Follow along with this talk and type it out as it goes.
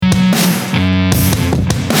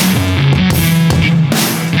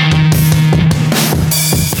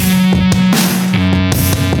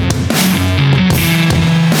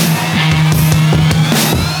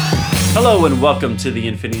Hello and welcome to the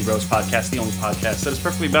Infinity Bros podcast, the only podcast that is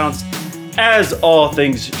perfectly balanced as all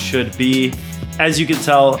things should be. As you can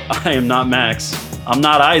tell, I am not Max. I'm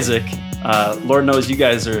not Isaac. Lord knows you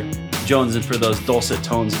guys are jonesing for those dulcet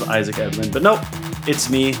tones of Isaac Edlin. But nope, it's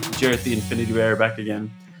me, Jarrett the Infinity Bear, back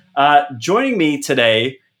again. Joining me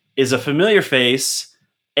today is a familiar face,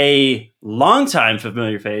 a longtime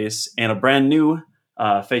familiar face, and a brand new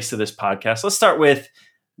face to this podcast. Let's start with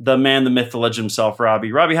the man, the myth, the legend himself,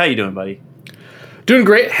 Robbie. Robbie, how you doing, buddy? Doing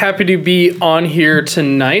great. Happy to be on here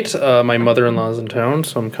tonight. My mother-in-law's in town,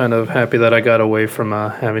 so I'm kind of happy that I got away from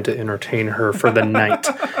having to entertain her for the night.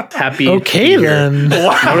 Happy. Okay, then.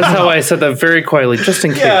 Wow. Notice how I said that very quietly, just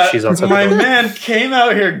in case she's outside my the door. man came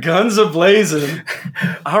out here guns a-blazing.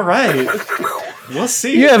 All right. We'll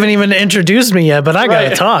see. You haven't even introduced me yet, but I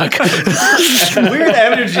gotta talk. Weird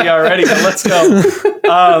energy already, but let's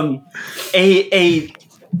go. A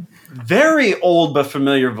very old but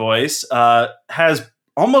familiar voice has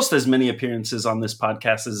almost as many appearances on this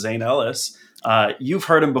podcast as Zane Ellis. You've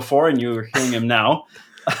heard him before, and you're hearing him now.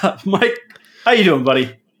 Mike, how you doing,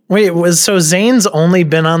 buddy? Wait, so Zane's only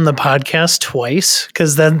been on the podcast twice?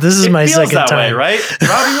 Because this is my second that time, way, right?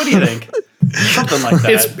 Robbie, what do you think? Something like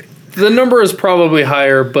that. The number is probably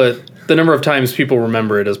higher, but the number of times people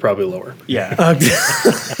remember it is probably lower. Yeah,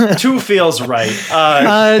 two feels right.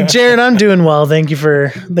 Jared, I'm doing well. Thank you for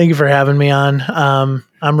having me on.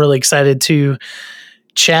 I'm really excited to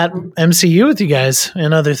chat MCU with you guys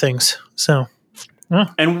and other things. So,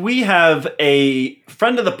 And we have a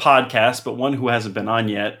friend of the podcast, but one who hasn't been on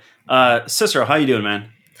yet. Cicero, how you doing, man?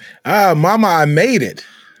 Mama, I made it.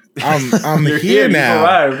 I'm You're here you've now.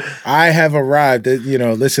 arrived. I have arrived.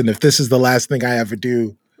 Listen, if this is the last thing I ever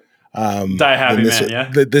do, Die happy, this, man,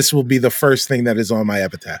 yeah? This will be the first thing that is on my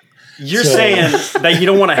epitaph. You're saying that you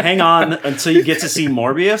don't want to hang on until you get to see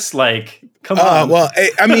Morbius? Like, come on. Well,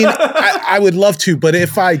 I mean, I would love to, but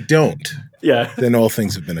if I don't, Yeah. then all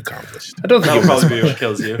things have been accomplished. I don't think That'll it was probably be what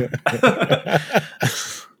kills you.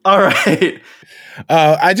 All right.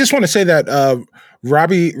 I just want to say that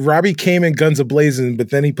Robbie came in guns a-blazing, but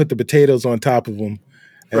then he put the potatoes on top of him.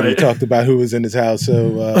 And we Right. talked about who was in his house. So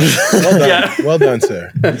well done. Yeah. Well done,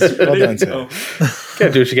 sir. Well done, sir.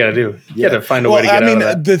 gotta do what you gotta do. You gotta find a way to get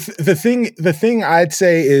out of that. the thing I'd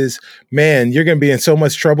say is, man, you're going to be in so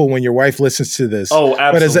much trouble when your wife listens to this. Oh,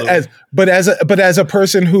 absolutely. But as a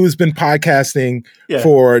person who's been podcasting Yeah.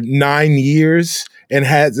 for 9 years and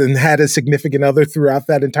had a significant other throughout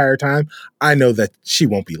that entire time, I know that she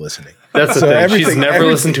won't be listening. That's the So thing. She's everything- never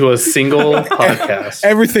listened to a single podcast.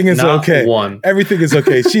 Everything is Not okay. one. Everything is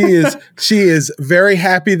okay. She is very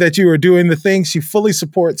happy that you are doing the thing. She fully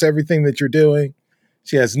supports everything that you're doing.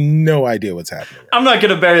 She has no idea what's happening. I'm not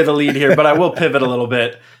going to bury the lead here, but I will pivot a little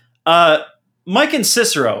bit. Mike and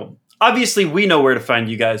Cicero, obviously we know where to find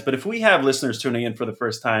you guys, but if we have listeners tuning in for the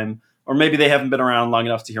first time, or maybe they haven't been around long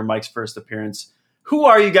enough to hear Mike's first appearance, who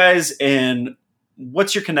are you guys and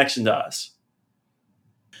what's your connection to us?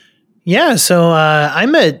 yeah. So I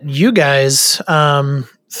met you guys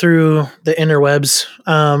through the interwebs,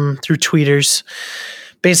 through tweeters.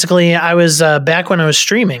 Basically, I was back when I was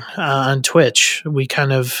streaming on Twitch. We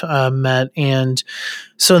kind of met, and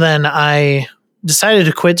so then I decided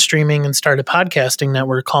to quit streaming and start a podcasting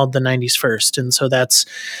network called The 90s First. And so that's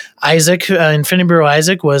Isaac, Infinity Bro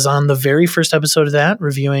Isaac was on the very first episode of that,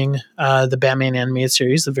 reviewing the Batman animated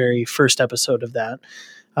series, the very first episode of that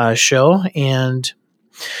show. And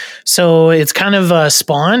so it's kind of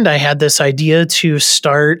spawned. I had this idea to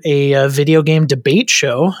start a video game debate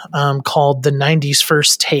show called The 90s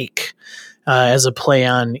First Take as a play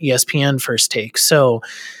on ESPN First Take. So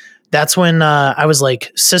that's when I was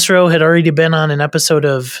like, Cicero had already been on an episode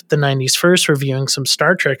of The 90s First reviewing some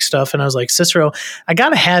Star Trek stuff. And I was like, Cicero, I got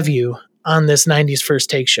to have you on this 90s First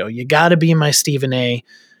Take show. You got to be my Stephen A.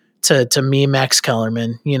 to me, Max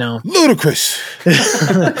Kellerman, you know. Ludicrous.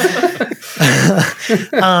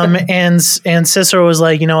 And Cicero was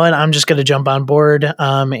like, you know what, I'm just going to jump on board,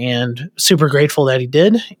 and super grateful that he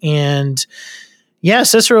did. And yeah,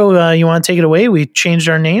 Cicero, you want to take it away? We changed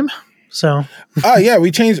our name. So, Yeah,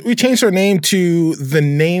 we changed our name to the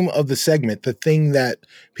name of the segment, the thing that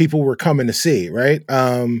people were coming to see, right?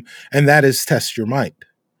 And that is Test Your Might.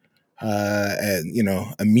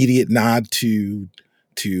 And immediate nod to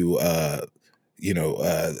the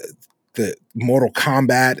Mortal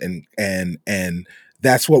Kombat and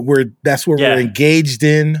that's what we're engaged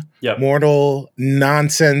in. Yep. Mortal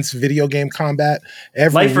nonsense video game combat.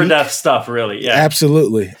 Every Life or week. death stuff, really. Yeah.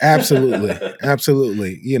 Absolutely.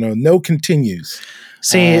 No continues.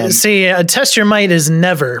 Test Your Might is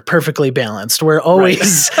never perfectly balanced. We're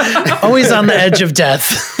always always on the edge of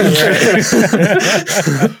death.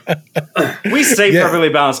 We say perfectly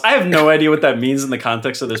balanced. I have no idea what that means in the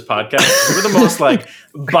context of this podcast. We're the most like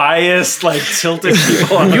biased, like tilted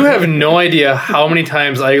people. You have no idea how many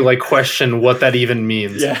times I like question what that even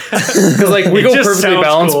means. Yeah. Because like we go just perfectly sounds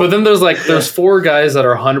balanced, cool. but then there's 4 guys that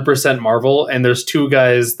are 100% Marvel, and there's 2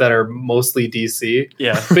 guys that are mostly DC.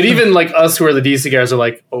 Yeah. But even like us who are the DC guys are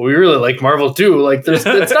like, oh, we really like Marvel too. Like it's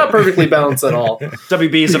not perfectly balanced at all.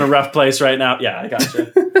 WB's in a rough place right now. Yeah, I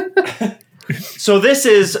gotcha. So this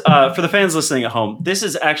is, for the fans listening at home, this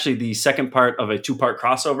is actually the second part of a 2-part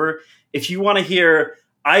crossover. If you want to hear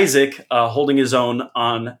Isaac holding his own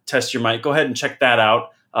on Test Your Might, go ahead and check that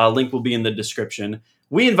out. Link will be in the description.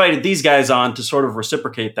 We invited these guys on to sort of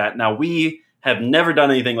reciprocate that. Now, we have never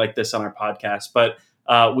done anything like this on our podcast, but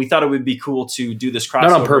we thought it would be cool to do this crossover.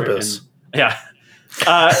 Not on purpose. Yeah.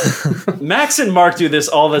 Max and Mark do this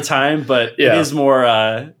all the time, but it is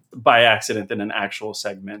more by accident than an actual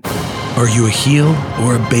segment. Are you a heel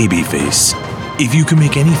or a baby face? If you could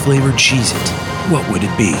make any flavored Cheez-It, what would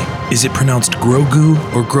it be? Is it pronounced Grogu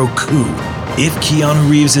or Groku? If Keanu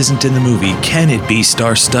Reeves isn't in the movie, can it be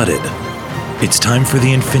star-studded? It's time for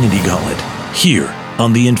the Infinity Gauntlet, here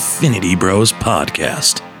on the Infinity Bros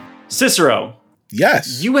podcast. Cicero,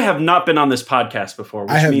 Yes. you have not been on this podcast before,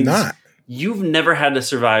 which I have means not. you've never had to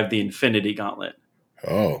survive the Infinity Gauntlet.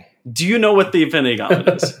 Oh. Do you know what the Infinity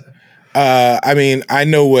Gauntlet is? I mean, I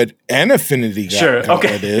know what an Infinity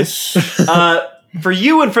Gauntlet is. For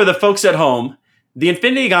you and for the folks at home, the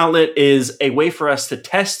Infinity Gauntlet is a way for us to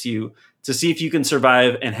test you to see if you can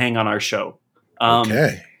survive and hang on our show.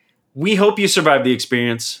 Okay. We hope you survive the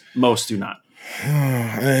experience. Most do not.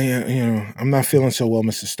 I'm not feeling so well,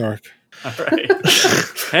 Mr. Stark. All right.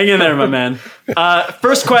 Hang in there, my man.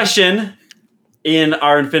 First question in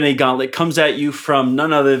our Infinity Gauntlet comes at you from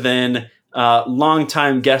none other than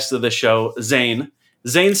longtime guest of the show, Zane.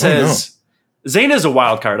 Zane says, Zane is a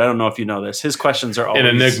wild card. I don't know if you know this. His questions are always...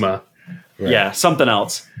 An enigma. Right. Yeah, something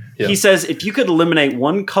else. Yeah. He says, if you could eliminate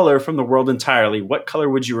one color from the world entirely, what color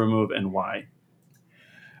would you remove and why?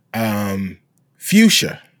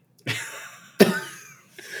 Fuchsia.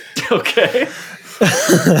 Okay.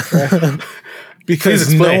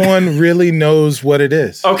 Because no one really knows what it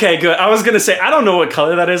is. Okay, good. I was going to say, I don't know what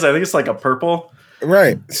color that is. I think it's like a purple.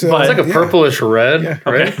 Right. So But- It's like a purplish red, Yeah.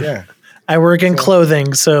 right? Yeah. I work in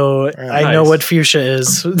clothing, so I know Nice. what fuchsia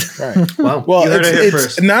is. Right. Wow. Well, You heard it here it's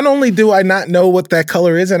first. not only do I not know what that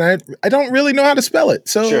color is, and I don't really know how to spell it.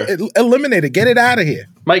 So Sure. eliminate it. Get it out of here.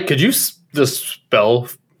 Mike, could you just spell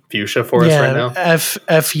fuchsia for us right now?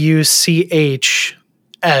 Fuchsia,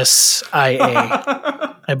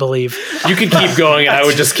 I believe. You can keep going, and I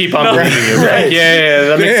would just keep on believing you. Right? Right. Yeah,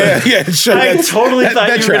 that makes sense. Yeah, sure. I That's- totally that- thought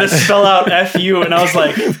that you were going to tracks. spell out F-U, and I was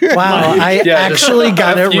like, Wow, I Yeah, actually just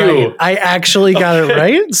got it F you. right. I actually got it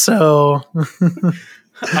right. So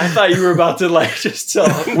I thought you were about to like just tell.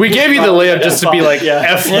 We gave you the layup just to be like, Yeah.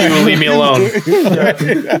 F you, leave me alone.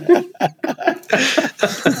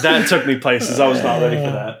 That took me places. I was not ready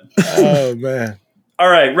for that. Oh man. All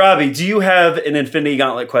right, Robbie, do you have an Infinity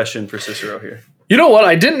Gauntlet question for Cicero here? You know what?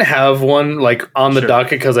 I didn't have one like on the Sure.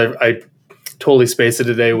 docket because I totally spaced it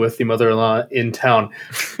today with the mother-in-law in town.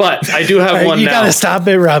 But I do have one you now. gotta stop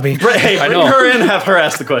it, Robbie. Hey, bring know. her in, have her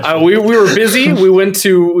ask the question. We were busy. We went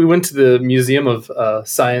to the Museum of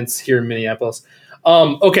Science here in Minneapolis.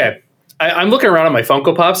 Okay, I'm looking around at my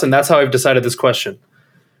Funko Pops, and that's how I've decided this question: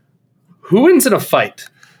 who wins in a fight,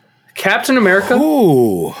 Captain America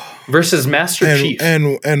Ooh. versus Master Chief,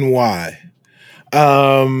 And why?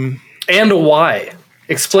 and why?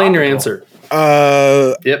 Explain your answer.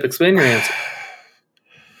 Yep, explain your answer.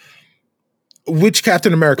 Which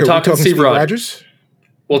Captain America? We're Are we talking Steve Rogers.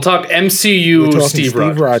 We'll talk MCU We're talking Steve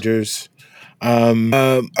Rogers. All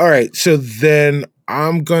right, so then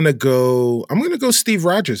I'm gonna go Steve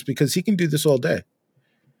Rogers because he can do this all day.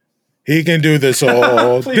 He can do this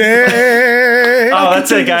all day. Oh,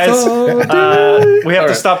 that's it, guys. We have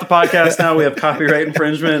to stop the podcast now. We have copyright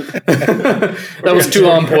infringement. That was too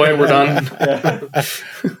on point. We're done.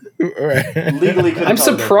 Right. Legally, couldn't I'm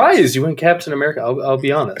tell the surprised you went Captain America. I'll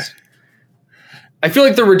be honest. I feel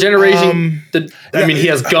like the regeneration. I mean, he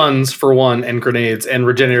has guns for one, and grenades, and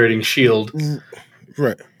regenerating shield.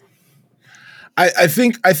 Right. I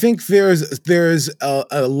think there's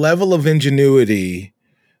a level of ingenuity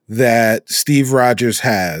that Steve Rogers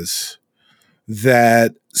has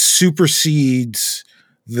that supersedes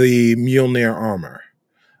the Mjolnir armor,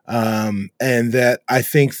 and that I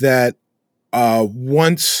think that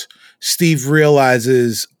once Steve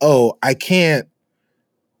realizes, oh, I can't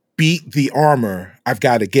beat the armor, I've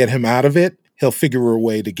got to get him out of it. He'll figure a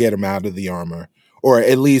way to get him out of the armor, or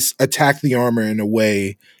at least attack the armor in a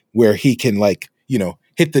way where he can, like, you know,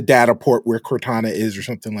 hit the data port where Cortana is or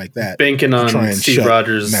something like that. Banking to try on and Steve shut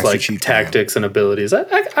Rogers' Master like Chief tactics and abilities. I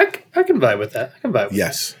can vibe with that. I can vibe with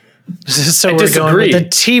Yes. So I we're going with disagree. the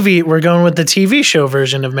TV. We're going with the TV show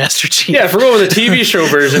version of Master Chief. Yeah, if we're going with the TV show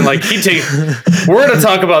version, like we're going to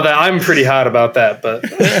talk about that. I'm pretty hot about that, but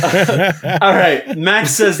All right.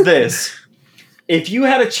 Max says this. If you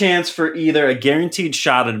had a chance for either a guaranteed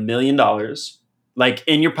shot at $1 million, like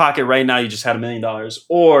in your pocket right now, you just had $1 million,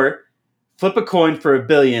 or flip a coin for $1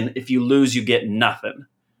 billion. If you lose, you get nothing.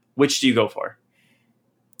 Which do you go for?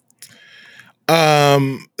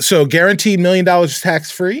 So guaranteed $1 million is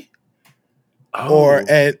tax free, or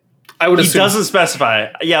at I would He assume doesn't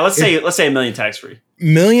specify. Yeah, let's say $1 million tax free.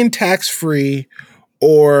 million tax free,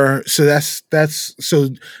 or so that's so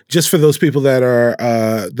just for those people that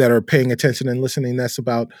are paying attention and listening, that's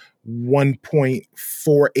about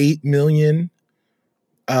 1.48 million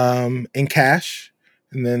in cash,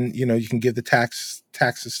 and then you know you can give the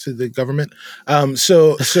taxes to the government.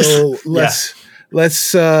 So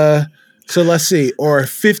let's see, or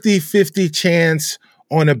 50-50 chance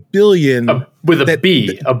on $1 billion with a that-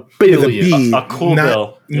 B, a with a billion. B, A cool not,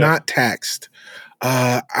 bill. Yeah. not taxed.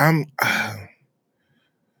 Let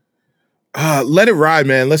it ride,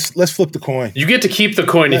 man. Let's flip the coin. You get to keep the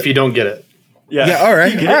coin if you don't get it. Yeah, all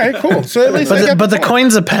right, cool. So at least I got But the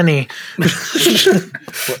coin's a penny.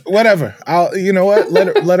 whatever. You know what? Let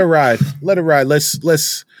it ride. Let it ride. Let's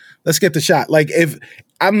get the shot. Like, if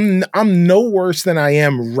I'm no worse than I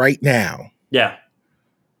am right now Yeah.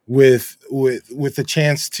 with the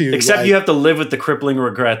chance to, Except like, you have to live with the crippling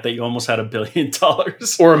regret that you almost had $1 billion.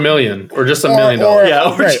 Or $1 million. Or just $1 million. Yeah,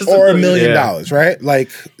 or right, just or $1 $1 million, Yeah. right?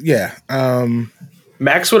 Like, yeah.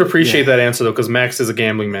 Max would appreciate that answer, though, because Max is a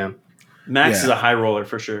gambling man. Max Yeah. is a high roller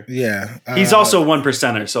for sure. Yeah. He's also a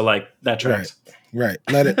 1%er, so like that tracks. Right.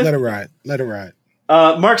 Let it ride. Let it ride.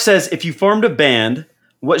 Mark says, if you formed a band,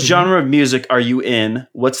 what genre of music are you in?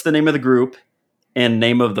 What's the name of the group and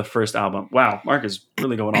name of the first album? Wow, Mark is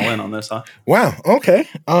really going all in on this, huh? Wow. Okay.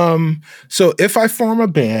 So if I form a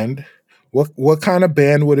band, what kind of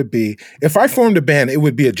band would it be? If I formed a band, it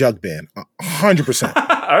would be a jug band. 100%.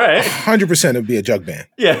 All right. 100% it would be a jug band.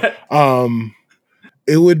 Yeah.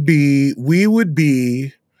 We would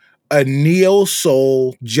be a neo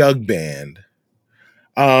soul jug band.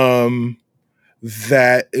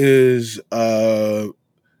 That is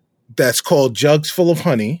that's called Jugs Full of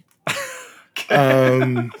Honey.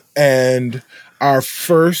 And our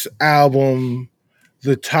first album,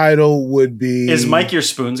 the title would be, Is Mike your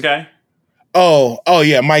spoons guy? Oh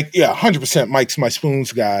yeah, Mike. Yeah, 100%. Mike's my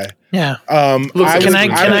spoons guy. Yeah. Can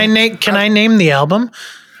I name the album?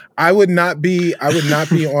 I would not be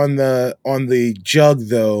on the jug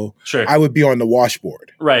though. Sure. I would be on the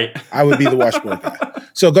washboard. Right. I would be the washboard guy.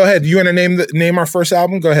 So go ahead. You want to name our first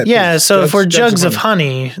album? Go ahead. Yeah. please. So for Jugs of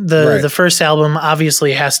Honey, Right. the first album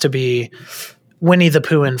obviously has to be Winnie the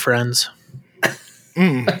Pooh and Friends.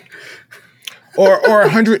 or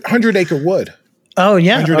 100 Acre Wood. Oh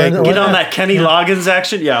yeah. 100 Acre. Get on that Kenny Loggins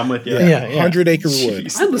action? Yeah, I'm with you. Yeah. 100 Acre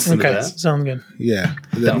Wood. I'd listen to Okay. that. Sounds good. Yeah,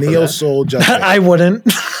 the Down for neo that. soul jug band. I wouldn't.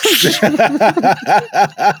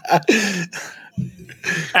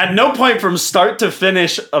 At no point from start to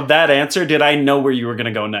finish of that answer did I know where you were going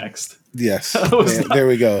to go next. Yes, was there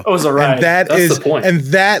we go. That was a ride. And That's the point. and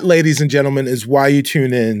that, ladies and gentlemen, is why you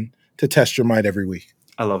tune in to Test Your Might every week.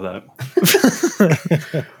 I love that.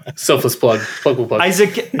 Selfless plug. Plug.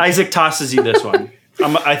 Isaac tosses you this one.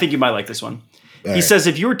 I think you might like this one. He right. says,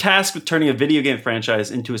 if you were tasked with turning a video game franchise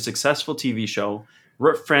into a successful TV show,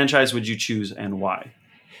 what franchise would you choose and why?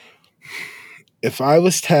 If I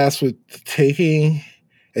was tasked with taking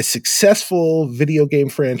a successful video game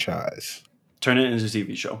franchise, Turn it into a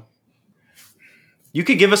TV show. You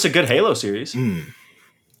could give us a good Halo series.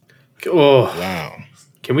 Oh, wow.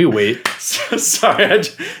 can we wait? Sorry,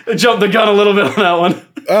 I jumped the gun a little bit on that one.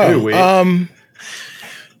 Can we wait?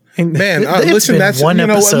 Man, It's listen, been that's one you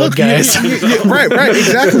know what, episode, look, guys. right,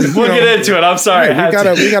 exactly. We'll get into it. I'm sorry. Right, I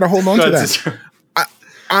had we gotta hold on Go to ahead, that. sister.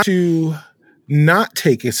 To not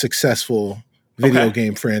take a successful video Okay.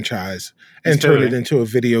 game franchise and He's turn it pivoting. into a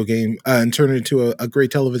video game and turn it into a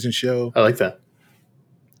great television show. I like that.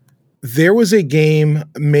 There was a game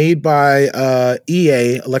made by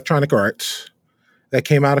EA, Electronic Arts, that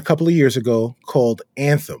came out a couple of years ago called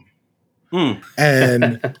Anthem.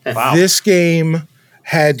 And Wow. this game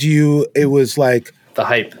it was like The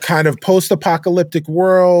hype. kind of post-apocalyptic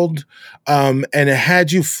world, and it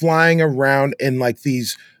had you flying around in like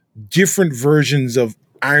these different versions of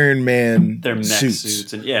Iron Man Their mech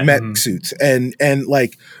suits and yeah. mech suits, and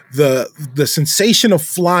like the sensation of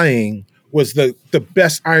flying was the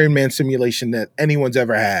best Iron Man simulation that anyone's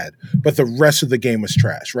ever had, but the rest of the game was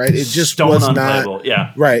trash, right? It just was not,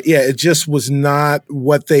 yeah. Right. Yeah. It just was not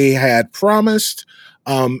what they had promised.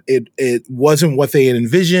 It wasn't what they had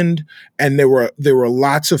envisioned. And there were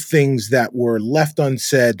lots of things that were left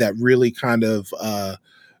unsaid that really kind of,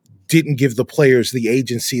 didn't give the players the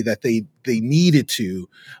agency that they needed to,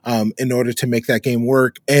 in order to make that game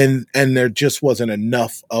work. And there just wasn't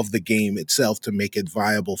enough of the game itself to make it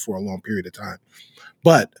viable for a long period of time.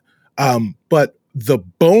 But the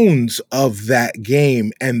bones of that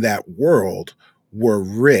game and that world were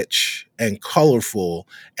rich and colorful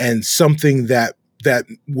and something that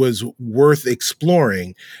was worth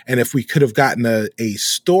exploring. And if we could have gotten a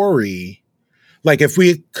story, like if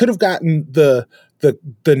we could have gotten the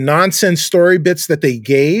nonsense story bits that they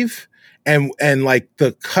gave and like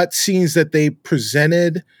the cut scenes that they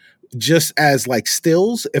presented just as like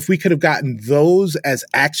stills, if we could have gotten those as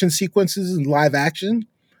action sequences in live action,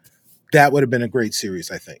 that would have been a great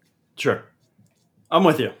series, I think. Sure. I'm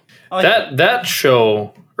with you. That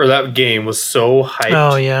show or that game was so hyped.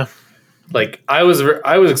 Oh yeah. Like I was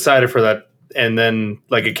excited for that, and then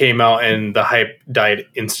like it came out and the hype died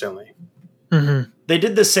instantly. Mm-hmm. They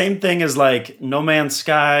did the same thing as like No Man's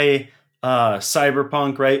Sky,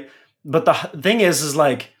 Cyberpunk, right? But the thing is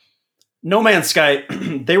like No Man's Sky,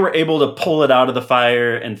 they were able to pull it out of the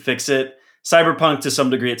fire and fix it. Cyberpunk, to some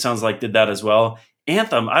degree, it sounds like did that as well.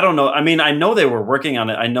 Anthem, I don't know. I mean, I know they were working on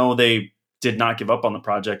it. I know they did not give up on the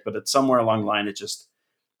project, but it's somewhere along the line, it just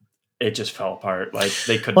fell apart. Like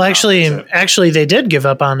they couldn't. Well, actually, they did give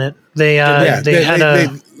up on it. They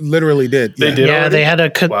literally did. They did. Yeah, already?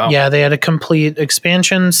 they had a complete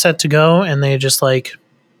expansion set to go, and they just like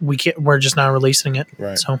we're just not releasing it.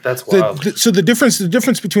 Right. So that's wild. So the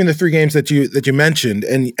difference between the three games that you mentioned,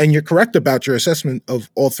 and you're correct about your assessment of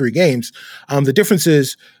all three games. The difference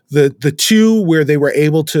is the two where they were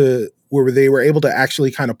able to actually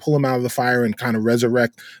kind of pull them out of the fire and kind of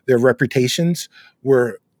resurrect their reputations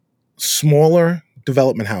were smaller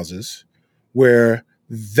development houses where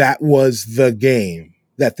that was the game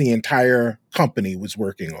that the entire company was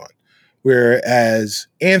working on. Whereas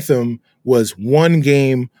Anthem was one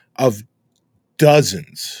game of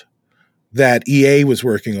dozens that EA was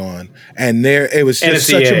working on. And it was just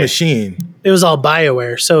such a machine. it was all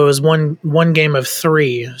BioWare, so it was one game of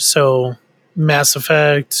 3. So Mass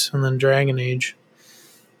Effect and then Dragon Age.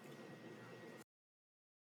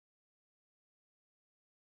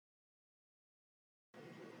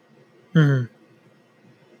 Hmm.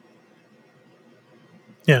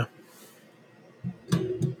 Yeah.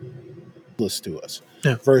 To us,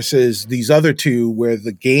 yeah. Versus these other two where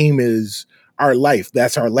the game is our life.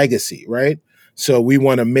 That's our legacy, right? So we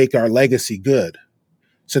want to make our legacy good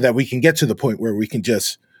so that we can get to the point where we can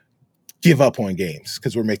just give up on games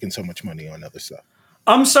because we're making so much money on other stuff.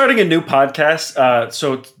 I'm starting a new podcast.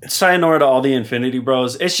 So sayonara to all the Infinity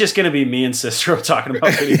Bros. It's just going to be me and Cicero talking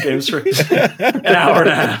about video games for an hour and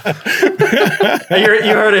a half.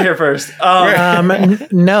 You heard it here first.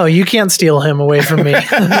 No, you can't steal him away from me.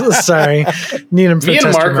 Sorry. Need him for me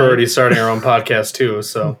and Mark are already starting our own podcast too.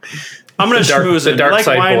 So I'm going to schmooze it. Dark like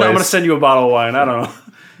Side wine, Boys. I'm going to send you a bottle of wine. I don't know.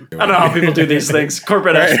 I don't know how people do these things.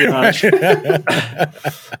 Corporate espionage.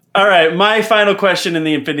 All right. My final question in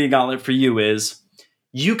the Infinity Gauntlet for you is,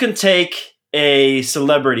 you can take a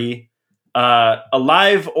celebrity,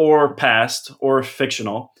 alive or past or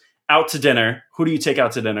fictional, out to dinner. Who do you take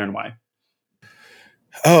out to dinner and why?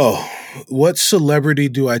 Oh, what celebrity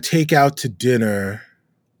do I take out to dinner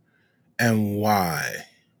and why?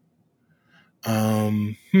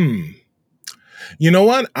 You know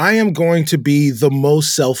what? I am going to be the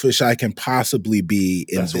most selfish I can possibly be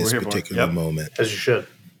in this particular moment. As you should.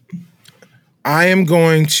 I am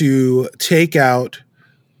going to take out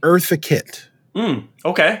Eartha Kitt.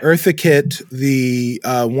 Okay. Eartha Kitt, the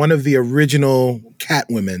one of the original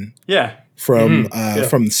Catwomen. Yeah. From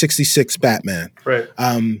 66 Batman. Right.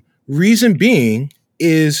 Reason being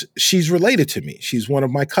is she's related to me. She's one of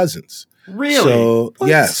my cousins. Really? So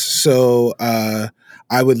yes. So I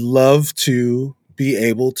would love to be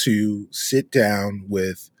able to sit down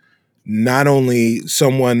with not only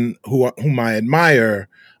someone whom I admire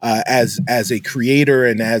as a creator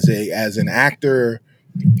and as an actor,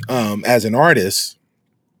 as an artist,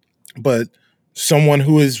 but someone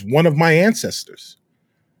who is one of my ancestors.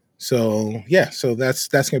 So yeah, so that's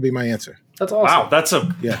gonna be my answer. That's awesome. Wow, that's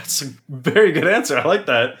a very good answer. I like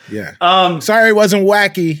that. Yeah. Sorry, it wasn't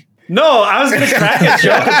wacky. No, I was going to crack a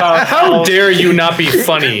joke about How dare you not be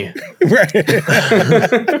funny?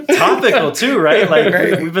 topical too, right?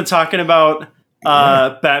 Like we've been talking about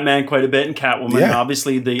Batman quite a bit and Catwoman. Yeah,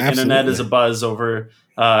 Obviously, the internet is a buzz over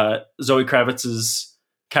Zoe Kravitz's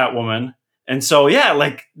Catwoman, and so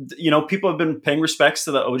people have been paying respects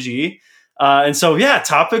to the OG, and so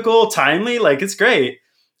topical, timely, like it's great.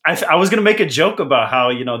 I was going to make a joke about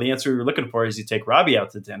how the answer we were looking for is you take Robbie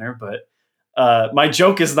out to dinner, but my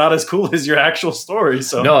joke is not as cool as your actual story.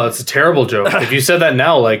 So no, that's a terrible joke. If you said that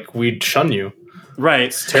now, like we'd shun you. Right.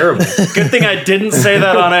 It's terrible. Good thing I didn't say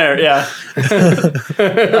that on air. Yeah.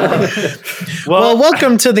 Well,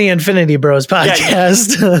 welcome to the Infinity Bros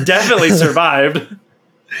podcast. Yeah, definitely survived.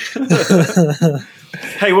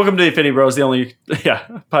 Hey, welcome to the Infinity Bros, the only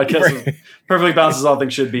podcast that perfectly balances all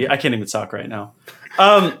things should be. I can't even talk right now.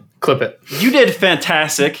 Clip it. You did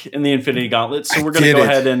fantastic in the Infinity Gauntlet, so we're going to go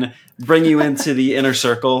ahead and bring you into the inner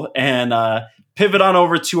circle and pivot on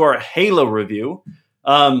over to our Halo review.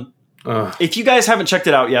 If you guys haven't checked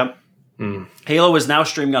it out yet, Halo is now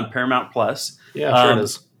streaming on Paramount Plus. Yeah, sure it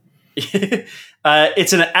is.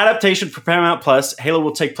 It's an adaptation for Paramount Plus. Halo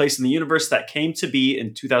will take place in the universe that came to be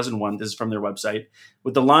in 2001. This is from their website.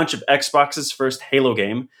 With the launch of Xbox's first Halo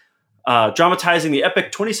game, dramatizing the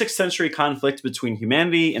epic 26th century conflict between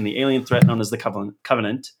humanity and the alien threat known as the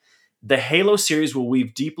Covenant. The Halo series will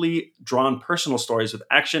weave deeply drawn personal stories with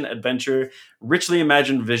action, adventure, richly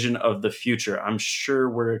imagined vision of the future. I'm sure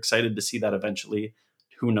we're excited to see that eventually.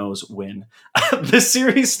 Who knows when? The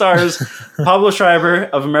series stars Pablo Schreiber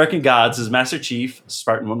of American Gods as Master Chief,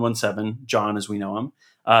 Spartan 117, John as we know him,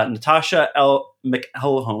 Natasha L.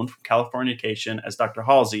 McElhone from Californication as Dr.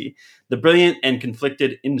 Halsey, the brilliant and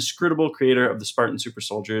conflicted, inscrutable creator of the Spartan Super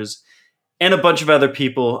Soldiers, and a bunch of other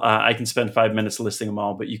people. I can spend 5 minutes listing them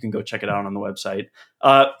all, but you can go check it out on the website.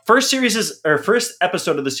 First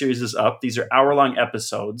episode of the series is up. These are hour-long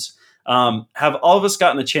episodes. Have all of us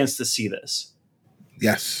gotten a chance to see this?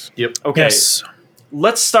 Yes. Yep. Okay. Yes.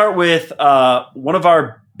 Let's start with one of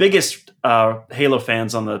our biggest Halo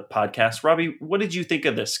fans on the podcast. Robbie, what did you think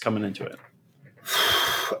of this coming into it?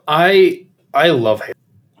 I love Halo.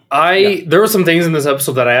 There were some things in this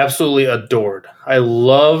episode that I absolutely adored. I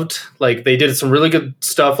loved, like, they did some really good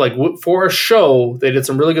stuff. Like, for a show, they did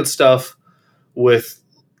some really good stuff with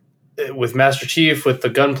Master Chief, with the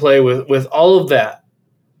gunplay, with all of that.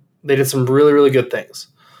 They did some really, really good things.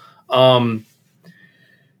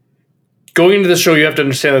 Going into the show, you have to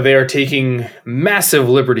understand that they are taking massive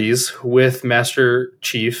liberties with Master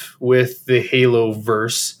Chief, with the Halo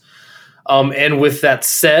verse. And with that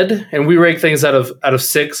said, and we rank things out of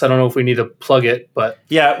 6. I don't know if we need to plug it, but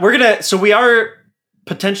yeah, we are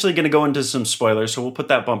potentially gonna go into some spoilers, so we'll put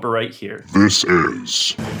that bumper right here. This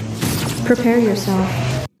is Prepare yourself.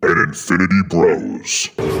 an Infinity Bros.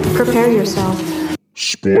 Prepare yourself.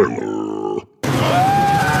 Spoiler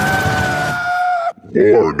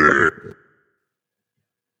warning.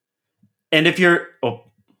 And if you're, I'm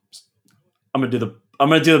gonna do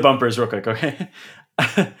the bumpers real quick, okay?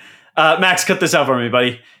 Max, cut this out for me,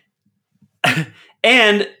 buddy.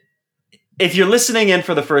 And if you're listening in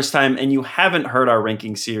for the first time and you haven't heard our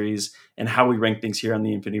ranking series and how we rank things here on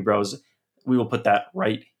the Infinity Bros, we will put that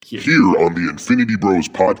right here. Here on the Infinity Bros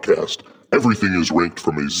podcast, everything is ranked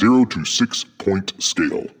from a 0 to 6 point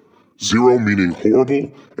scale. 0 meaning horrible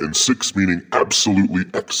and 6 meaning absolutely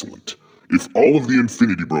excellent. If all of the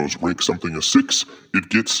Infinity Bros rank something a 6, it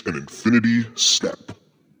gets an infinity step.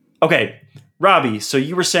 Okay. Robbie, so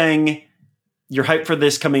you were saying your hype for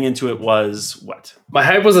this coming into it was what? my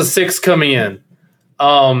hype was a 6 coming in.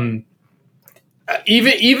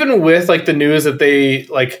 Even with like the news that they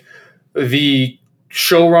like the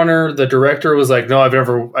showrunner, the director was like, no, I've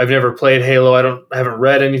never played Halo. I haven't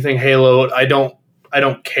read anything Halo. I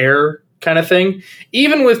don't care kind of thing.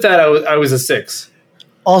 Even with that, I was a 6.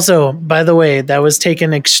 Also, by the way, that was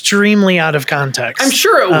taken extremely out of context. I'm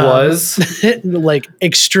sure it was. Like,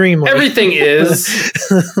 extremely. Everything is.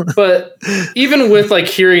 But even with like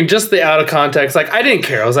hearing just the out of context, like I didn't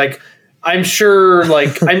care. I was like, I'm sure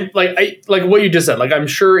like like what you just said, like I'm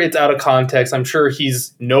sure it's out of context. I'm sure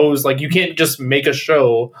knows, like you can't just make a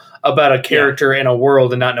show about a character in a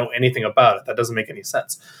world and not know anything about it. That doesn't make any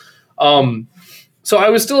sense. So I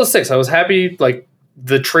was still a 6. I was happy. Like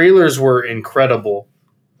the trailers were incredible.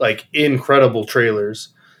 Like incredible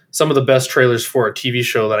trailers, some of the best trailers for a TV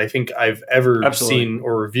show that I think I've ever seen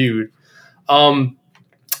or reviewed. And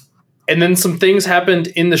then some things happened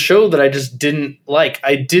in the show that I just didn't like.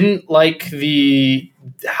 I didn't like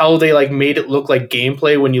how they like made it look like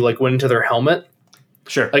gameplay when you like went into their helmet.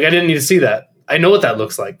 Sure. Like I didn't need to see that. I know what that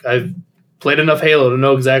looks like. I've played enough Halo to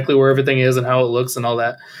know exactly where everything is and how it looks and all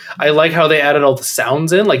that. I like how they added all the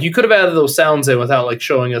sounds in. Like, you could have added those sounds in without like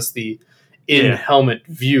showing us the in-helmet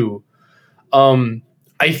view.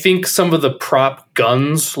 I think some of the prop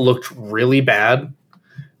guns looked really bad.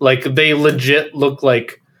 Like, they legit look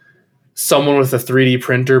like someone with a 3D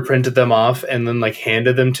printer printed them off and then like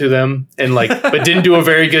handed them to them and like, but didn't do a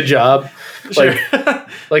very good job. Sure.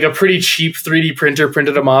 Like a pretty cheap 3D printer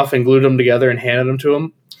printed them off and glued them together and handed them to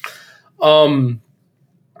him.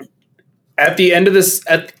 At the end of this,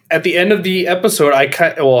 at the end of the episode, I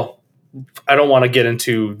don't want to get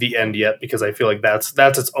into the end yet because I feel like that's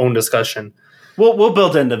its own discussion. We'll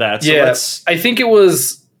build into that. So yeah, I think it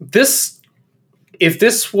was this. If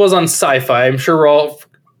this was on Sci-Fi, I'm sure we're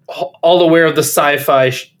all aware of the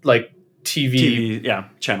Sci-Fi like TV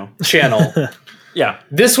channel. Yeah,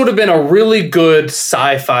 this would have been a really good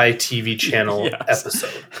Sci-Fi TV channel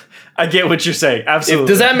episode. I get what you're saying. Absolutely.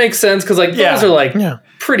 Does that make sense? Because like those are like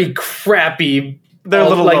pretty crappy. They're a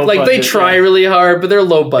little low budget, they try really hard, but they're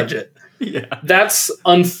low budget. Yeah, that's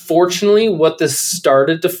unfortunately what this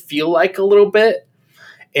started to feel like a little bit,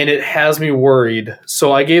 and it has me worried.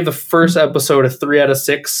 So I gave the first episode a 3 out of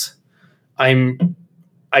 6. I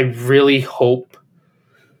really hope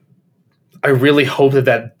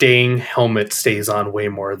that dang helmet stays on way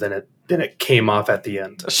more than it came off at the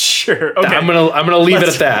end. Sure. Okay. I'm gonna leave it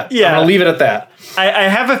at that. Yeah. I'm gonna leave it at that. I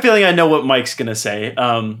have a feeling I know what Mike's gonna say.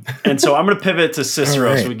 And so I'm gonna pivot to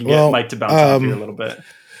Cicero so we can get Mike to bounce off here a little bit.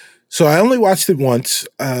 So I only watched it once.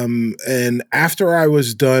 And after I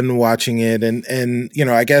was done watching it and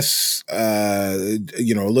I guess a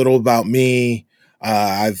little about me.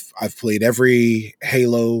 I've played every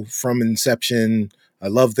Halo from inception. I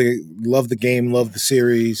love the game, love the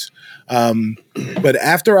series. But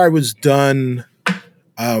after I was done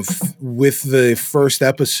with the first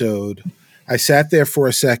episode, I sat there for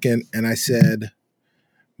a second and I said,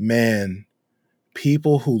 man,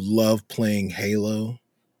 people who love playing Halo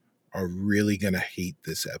are really going to hate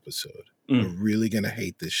this episode. Are really going to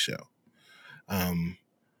hate this show.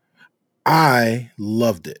 I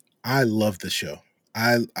loved it. I loved the show.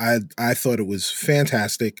 I thought it was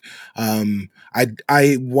fantastic.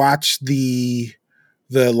 I watched the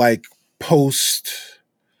like post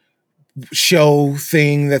show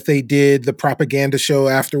thing that they did, the propaganda show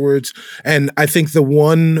afterwards, and I think the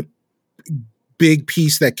one big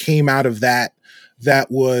piece that came out of that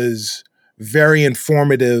was very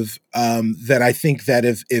informative. That I think that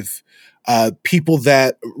if people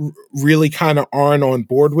that really kind of aren't on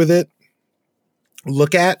board with it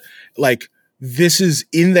look at, like, this is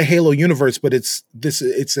in the Halo universe, but it's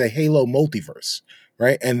a Halo multiverse,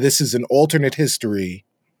 right? And this is an alternate history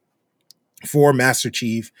for Master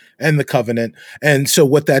Chief and the Covenant. And so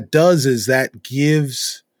what that does is that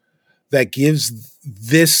gives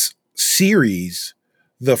this series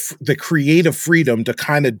the creative freedom to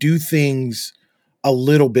kind of do things a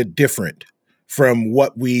little bit different from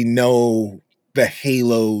what we know the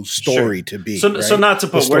Halo story to be. So, right? So not to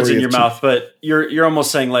put words in your mouth, but you're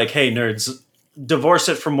almost saying like, hey, nerds, divorce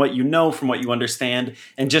it from what you know, from what you understand,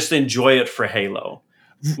 and just enjoy it for Halo,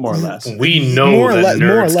 more or less. We know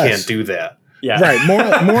nerds can't do that. Yeah. Right.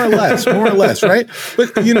 More or less. Right.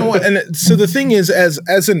 But you know what? And so the thing is, as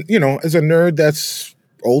a nerd that's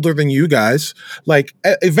older than you guys, like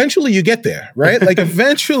eventually you get there, right? Like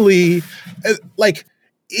eventually, like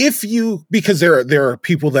because there are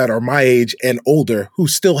people that are my age and older who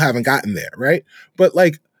still haven't gotten there, right? But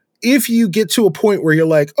like, if you get to a point where you're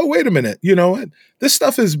like, oh, wait a minute, you know what? This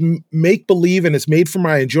stuff is make believe and it's made for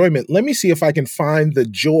my enjoyment. Let me see if I can find the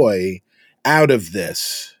joy out of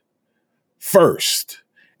this first.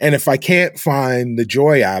 And if I can't find the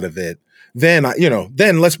joy out of it, then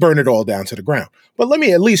let's burn it all down to the ground. But let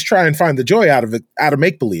me at least try and find the joy out of it, out of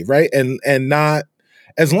make believe, right? And not,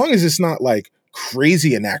 as long as it's not like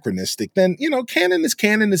crazy anachronistic, then canon is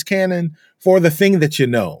canon for the thing that you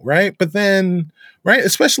know, right? But then, right,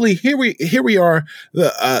 especially here we are.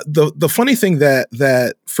 The funny thing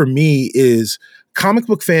that for me is comic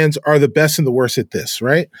book fans are the best and the worst at this,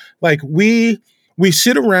 right? Like we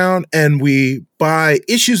sit around and we buy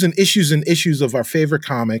issues and issues and issues of our favorite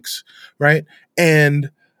comics, right? And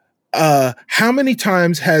how many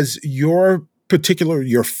times has your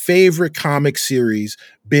favorite comic series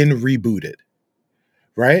been rebooted?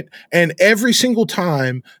 Right. And every single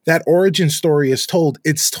time that origin story is told,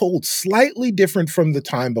 it's told slightly different from the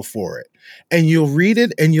time before it. And you'll read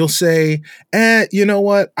it and you'll say, you know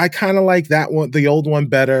what? I kind of like that one, the old one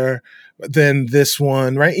better. than this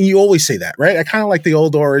one, right? And you always say that, right? I kind of like the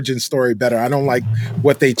old origin story better. I don't like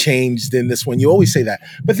what they changed in this one. You always say that.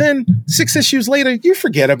 But then 6 issues later, you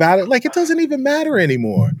forget about it. Like it doesn't even matter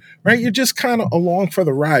anymore, right? You're just kind of along for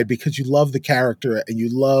the ride because you love the character and you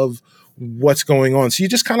love what's going on. So you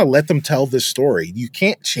just kind of let them tell this story. You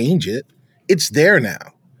can't change it. It's there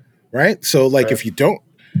now, right? So like if you don't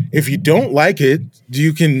like it,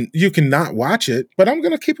 you can not watch it, but I'm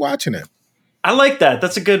going to keep watching it. I like that.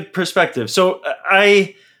 That's a good perspective. So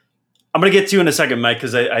I'm going to get to you in a second, Mike,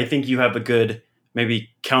 because I think you have a good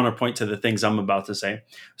maybe counterpoint to the things I'm about to say.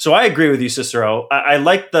 So I agree with you, Cicero. I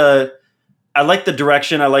like the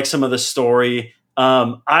direction. I like some of the story.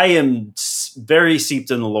 I am very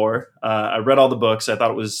seeped in the lore. I read all the books. I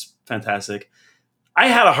thought it was fantastic. I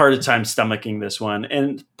had a harder time stomaching this one.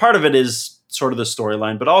 And part of it is sort of the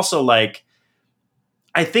storyline, but also like,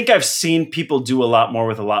 I think I've seen people do a lot more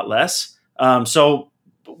with a lot less. So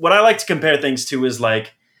what I like to compare things to is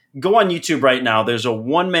like, go on YouTube right now. There's a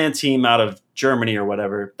one-man team out of Germany or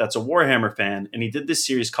whatever that's a Warhammer fan, and he did this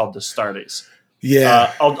series called The Stardays.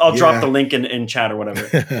 Yeah. I'll drop the link in chat or whatever.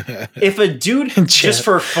 If a dude just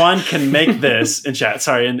for fun can make this in chat,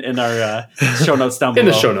 sorry, in our show notes down below.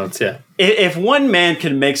 In the show notes, yeah. If one man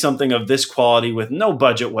can make something of this quality with no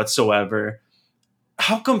budget whatsoever,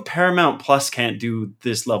 how come Paramount Plus can't do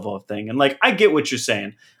this level of thing? And like, I get what you're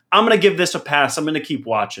saying. I'm going to give this a pass. I'm going to keep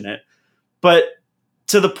watching it. But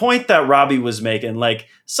to the point that Robbie was making, like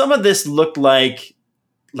some of this looked like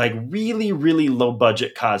really, really low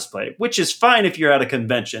budget cosplay, which is fine if you're at a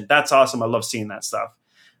convention. That's awesome. I love seeing that stuff.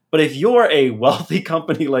 But if you're a wealthy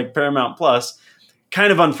company like Paramount Plus,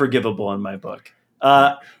 kind of unforgivable in my book.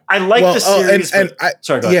 I like the series.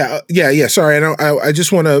 Sorry, go ahead. Yeah. Sorry, I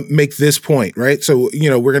just want to make this point, right? So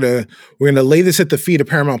we're gonna lay this at the feet of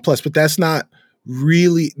Paramount Plus, but that's not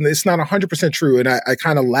really. It's not 100% true. And I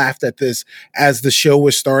kind of laughed at this as the show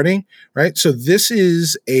was starting, right? So this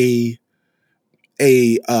is a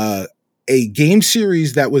game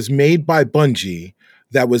series that was made by Bungie,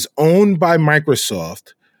 that was owned by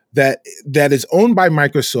Microsoft, that is owned by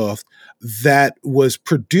Microsoft, that was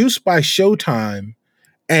produced by Showtime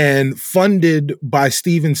and funded by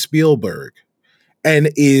Steven Spielberg,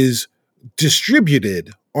 and is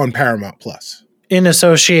distributed on Paramount Plus. In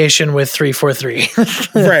association with 343.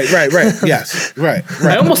 Right. Yes. Right.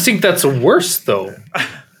 I almost think that's worse though.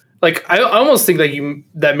 Like I almost think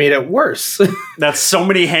that made it worse. That's so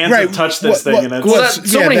many hands have touched this thing, and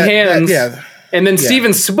many hands. And then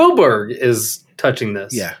Steven Spielberg is touching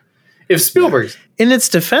this. Yeah. If Spielberg's in its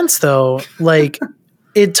defense, though, like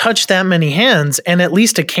it touched that many hands, and at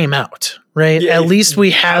least it came out, right? Yeah, at least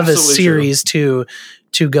we have a series to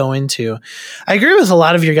go into. I agree with a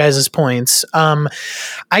lot of your guys' points.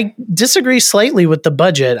 I disagree slightly with the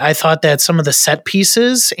budget. I thought that some of the set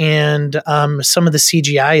pieces and some of the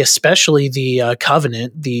CGI, especially the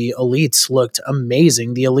Covenant, the elites, looked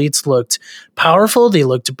amazing. The elites looked powerful. They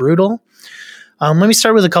looked brutal. Let me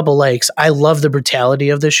start with a couple likes. I love the brutality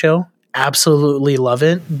of this show. Absolutely love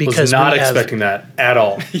it, because was not expecting that at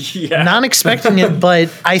all. Not expecting it,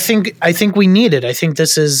 but I think we need it. I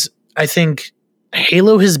think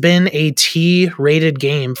Halo has been a T-rated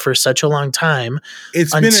game for such a long time.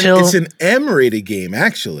 It's an M-rated game,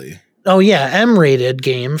 actually. Oh yeah, M-rated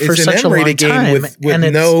game for such a long time, with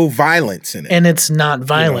no violence in it, and it's not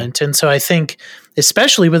violent. And so I think,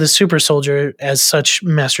 especially with a super soldier as such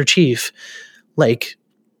Master Chief, like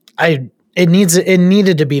it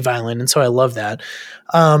needed to be violent, and so I love that.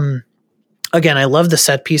 Again, I love the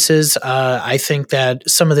set pieces. I think that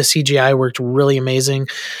some of the CGI worked really amazing.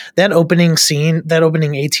 That opening scene, that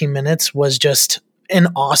opening 18 minutes was just an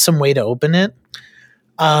awesome way to open it.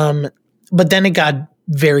 But then it got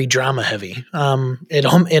very drama heavy.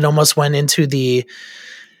 It almost went into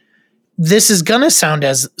this is going to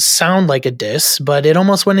sound like a diss, but it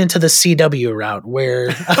almost went into the CW route where,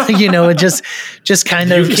 it just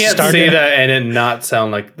kind of You can't say that and it not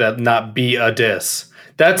sound like that, not be a diss.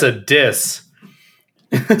 That's a diss.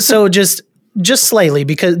 So just slightly,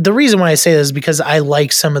 because the reason why I say this is because I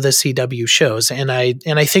like some of the CW shows, and I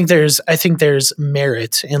think there's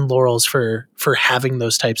merit in laurels for having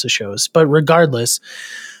those types of shows. But regardless,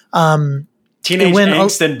 teenage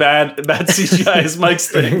angst and bad CGI is Mike's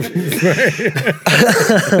thing.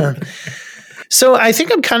 So I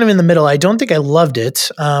think I'm kind of in the middle. I don't think I loved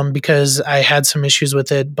it because I had some issues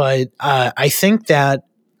with it, but I think that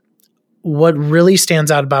what really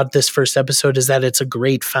stands out about this first episode is that it's a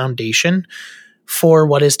great foundation for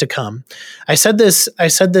what is to come. I said this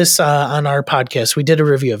on our podcast. We did a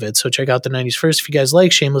review of it, so check out the 90s First if you guys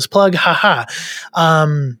like. Shameless plug, haha.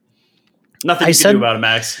 Nothing you can do about it,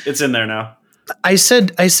 Max. It's in there now. I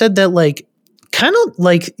said that like kind of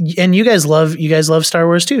like, and you guys love Star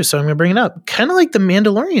Wars too, so I'm gonna bring it up. Kind of like The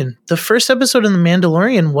Mandalorian. The first episode of The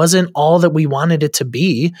Mandalorian wasn't all that we wanted it to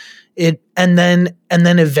be. And then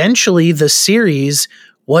eventually the series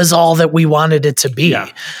was all that we wanted it to be. Yeah,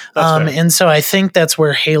 that's fair. And so I think that's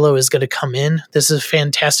where Halo is going to come in. This is a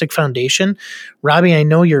fantastic foundation. Robbie, I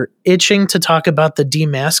know you're itching to talk about the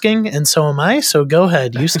demasking, and so am I. So go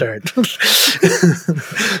ahead, you start.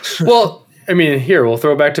 Well, I mean, here, we'll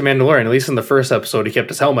throw it back to Mandalorian. At least in the first episode, he kept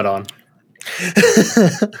his helmet on.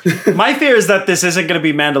 My fear is that this isn't going to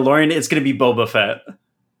be Mandalorian. It's going to be Boba Fett.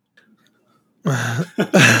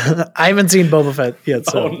 I haven't seen Boba Fett yet,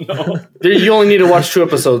 so. Oh, no. You only need to watch 2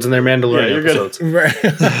 episodes, and they're Mandalorian Yeah, you're good. episodes.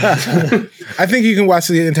 Right. I think you can watch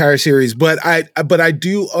the entire series, but I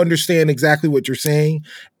do understand exactly what you're saying,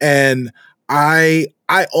 and I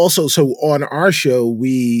also, so on our show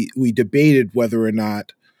we debated whether or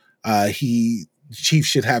not Chief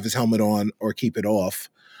should have his helmet on or keep it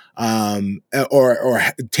off, or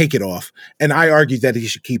take it off, and I argued that he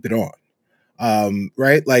should keep it on.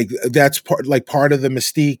 Right? Like that's part of the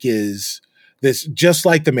mystique is this, just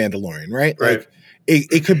like the Mandalorian, right? Right. Like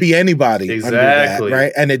it could be anybody under Exactly. that,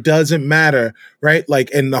 right? And it doesn't matter, right?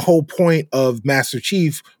 Like, and the whole point of Master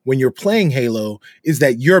Chief when you're playing Halo is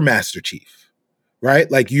that you're Master Chief, right?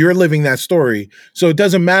 Like you're living that story. So it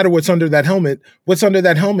doesn't matter what's under that helmet. What's under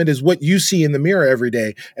that helmet is what you see in the mirror every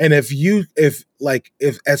day. And if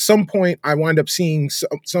at some point I wind up seeing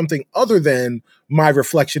something other than my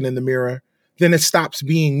reflection in the mirror, then it stops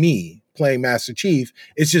being me playing Master Chief.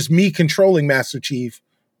 It's just me controlling Master Chief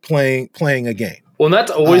playing a game. Well, and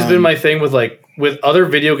that's always been my thing with other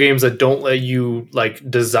video games that don't let you like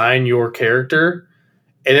design your character,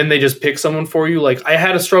 and then they just pick someone for you. Like I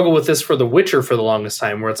had a struggle with this for The Witcher for the longest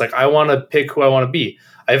time, where it's like I want to pick who I want to be.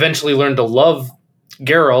 I eventually learned to love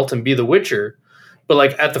Geralt and be The Witcher, but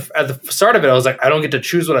like at the start of it, I was like, I don't get to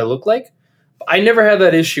choose what I look like. I never had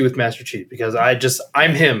that issue with Master Chief because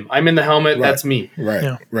I'm him. I'm in the helmet. Right. That's me. Right,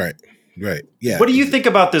 Yeah. right. Yeah. What do you think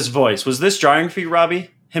about this voice? Was this jarring for you,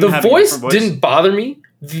 Robbie? Him The having a voice different didn't bother me.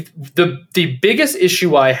 The biggest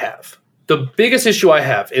issue I have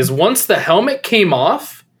is once the helmet came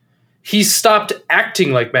off, he stopped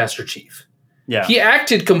acting like Master Chief. Yeah. He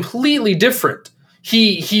acted completely different.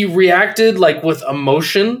 He reacted like with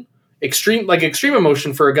emotion, extreme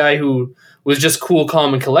emotion for a guy who was just cool,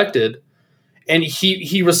 calm, and collected. And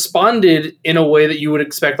he responded in a way that you would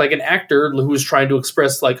expect like an actor who was trying to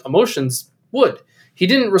express like emotions would. He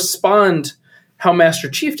didn't respond how Master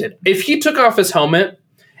Chief did. If he took off his helmet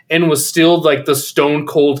and was still like the stone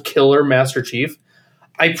cold killer Master Chief,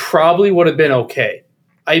 I probably would have been okay.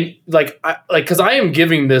 Because I am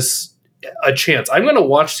giving this a chance. I'm going to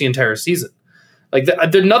watch the entire season. Like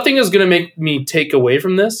nothing is going to make me take away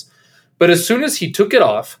from this. But as soon as he took it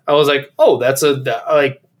off, I was like, oh,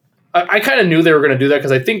 I kind of knew they were going to do that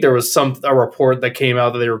because I think there was a report that came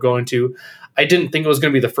out that they were going to. I didn't think it was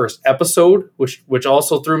going to be the first episode, which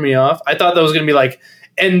also threw me off. I thought that was going to be like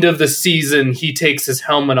end of the season. He takes his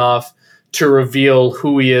helmet off to reveal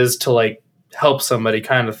who he is to like help somebody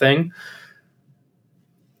kind of thing.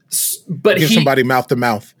 But Give somebody mouth to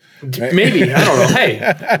mouth. Right? Maybe, I don't know.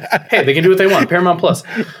 Hey, they can do what they want. Paramount Plus.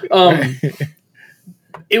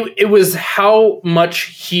 It was how much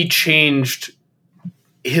he changed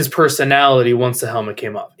his personality once the helmet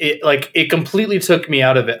came off. It completely took me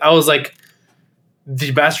out of it. I was like,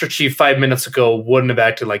 the Master Chief 5 minutes ago wouldn't have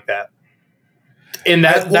acted like that. And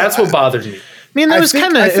that's what bothered me. I mean, it was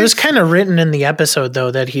think- kind of written in the episode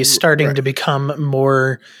though that he's starting to become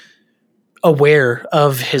more aware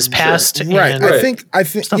of his past. Right. And I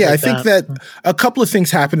think stuff yeah, like I think that a couple of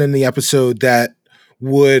things happen in the episode that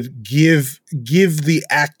would give the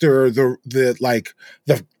actor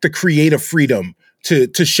the creative freedom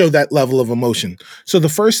to show that level of emotion. So the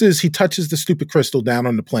first is he touches the stupid crystal down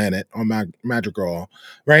on the planet on Madrigal,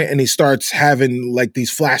 right? And he starts having like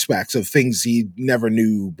these flashbacks of things he never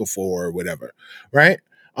knew before or whatever, right?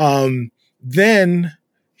 Then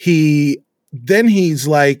he's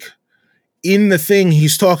like in the thing,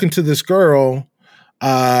 he's talking to this girl,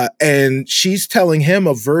 and she's telling him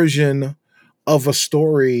a version of a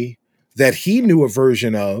story that he knew a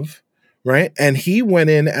version of, right? And he went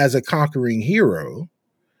in as a conquering hero,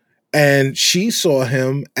 and she saw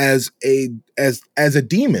him as a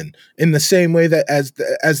demon in the same way that as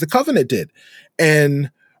the Covenant did. And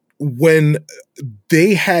when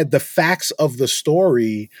they had the facts of the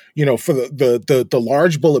story, for the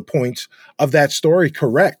large bullet points of that story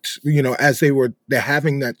correct, as they're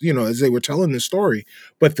having that, as they were telling the story,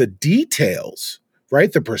 but the details,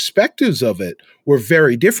 right, the perspectives of it were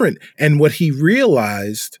very different. And what he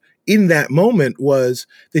realized in that moment was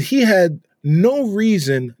that he had no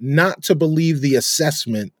reason not to believe the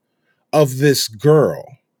assessment of this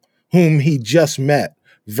girl whom he just met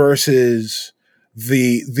versus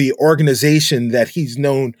the organization that he's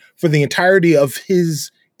known for the entirety of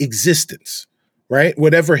his existence, right?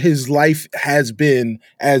 Whatever his life has been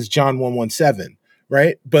as John 117,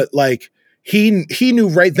 right? But like he knew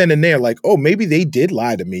right then and there, like, oh, maybe they did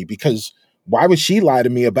lie to me, because why would she lie to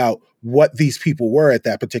me about what these people were at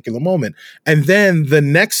that particular moment? And then the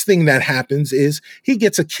next thing that happens is he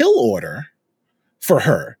gets a kill order for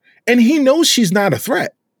her, and he knows she's not a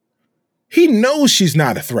threat. He knows she's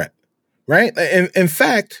not a threat, right? And in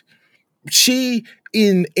fact, she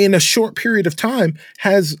in a short period of time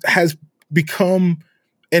has become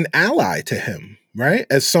an ally to him, right?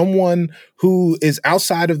 As someone who is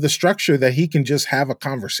outside of the structure that he can just have a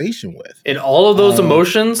conversation with. And all of those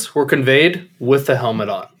emotions were conveyed with the helmet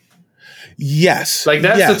on. Yes. Like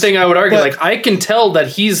that's yes. the thing I would argue. But, like I can tell that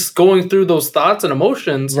he's going through those thoughts and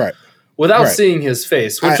emotions right. without Right. seeing his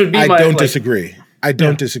face, which would be I my don't like, disagree. I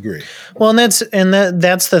don't disagree. Well, and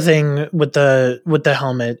that's the thing with the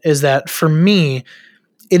helmet, is that for me,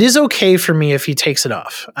 it is okay for me if he takes it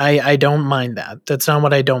off. I don't mind that. That's not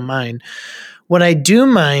what I don't mind. What I do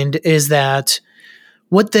mind is that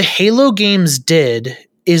what the Halo games did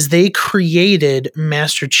is they created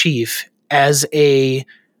Master Chief as a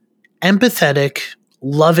empathetic,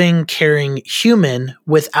 loving, caring human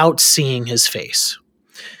without seeing his face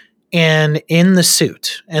and in the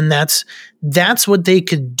suit. And that's what they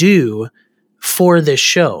could do for this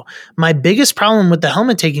show. My biggest problem with the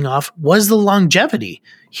helmet taking off was the longevity.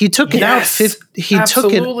 He took it out.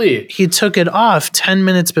 He took it off 10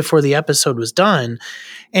 minutes before the episode was done,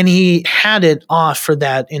 and he had it off for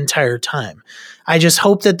that entire time. I just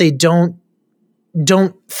hope that they don't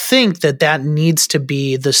think that needs to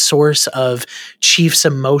be the source of Chief's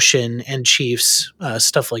emotion and Chief's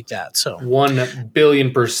stuff like that. So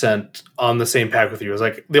 1,000,000,000% on the same pack with you. It's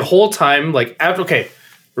like the whole time, like after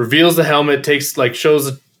reveals the helmet, takes like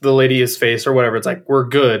shows the lady his face or whatever. It's like we're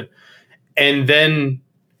good, and then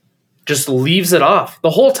just leaves it off the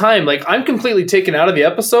whole time. Like I'm completely taken out of the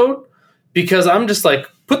episode because I'm just like,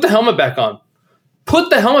 put the helmet back on. Put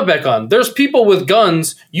the helmet back on. There's people with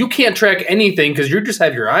guns. You can't track anything because you just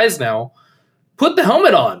have your eyes now. Put the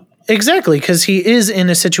helmet on. Exactly, because he is in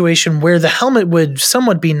a situation where the helmet would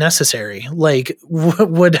somewhat be necessary, like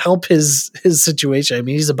would help his situation. I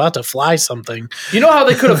mean, he's about to fly something. You know how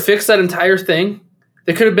they could have fixed that entire thing?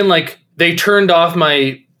 They could have been like, they turned off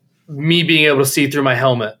me being able to see through my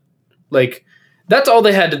helmet. Like, that's all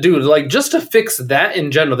they had to do. Like, just to fix that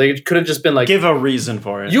in general, they could have just been like, give a reason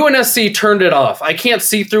for it. UNSC turned it off. I can't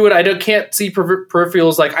see through it. Can't see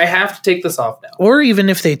peripherals. Like, I have to take this off now. Or even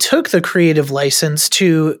if they took the creative license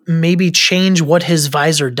to maybe change what his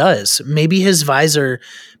visor does. Maybe he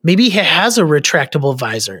has a retractable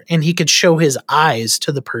visor and he could show his eyes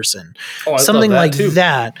to the person. Oh, something like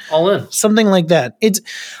that. All in. Something like that.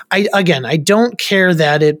 I don't care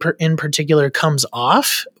that it in particular comes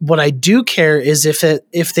off. What I do care is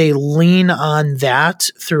if they lean on that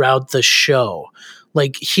throughout the show.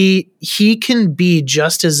 Like he can be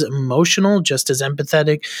just as emotional, just as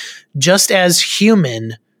empathetic, just as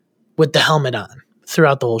human with the helmet on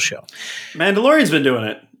throughout the whole show. Mandalorian's been doing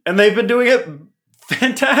it, and they've been doing it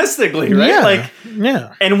fantastically, right?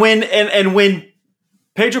 Yeah. And when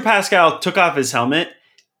Pedro Pascal took off his helmet,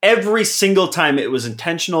 every single time it was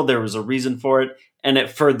intentional. There was a reason for it, and it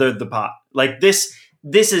furthered the plot. Like this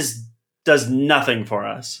does nothing for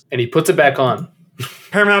us. And he puts it back on.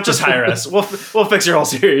 Paramount, just hire us. We'll fix your whole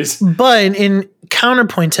series. But in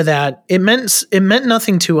counterpoint to that, it meant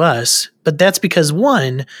nothing to us. But that's because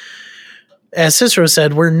one, as Cicero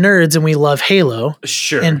said, we're nerds and we love Halo.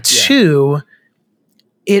 Sure. And two,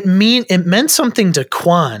 it meant something to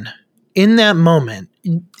Quan in that moment.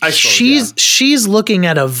 She's looking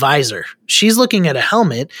at a visor. She's looking at a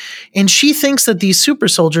helmet, and she thinks that these super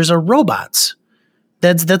soldiers are robots.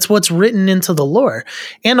 That's what's written into the lore.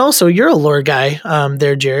 And also, you're a lore guy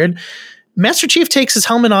there, Jared. Master Chief takes his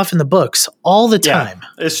helmet off in the books all the time.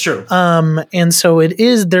 Yeah, it's true. And so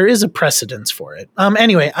there is a precedence for it.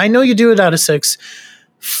 Anyway, I know you do it out of 6.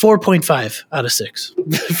 4.5 out of 6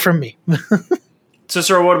 from me.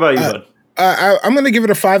 Cicero, what about you, bud? I'm going to give it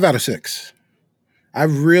a 5 out of 6. I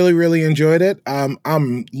really, really enjoyed it.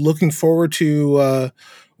 I'm looking forward to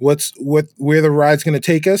where the ride's going to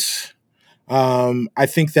take us. I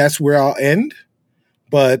think that's where I'll end,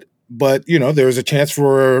 but there's a chance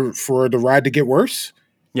for the ride to get worse.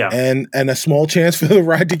 Yeah. And a small chance for the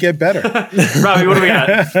ride to get better. Robbie, what do we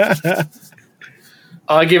got?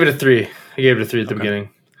 I gave it a 3. I gave it a 3 at the beginning.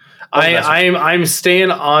 I'm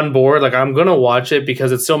staying on board. Like, I'm gonna watch it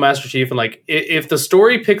because it's still Master Chief, and like if the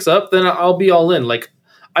story picks up, then I'll be all in. Like,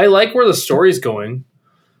 I like where the story's going,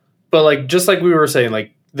 but like just like we were saying,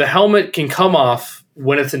 like the helmet can come off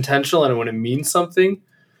when it's intentional and when it means something,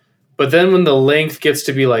 but then when the length gets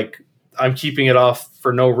to be like I'm keeping it off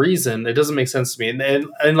for no reason, it doesn't make sense to me.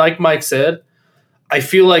 And like Mike said, I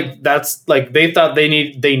feel like that's like they thought they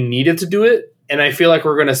needed to do it. And I feel like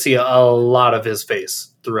we're going to see a lot of his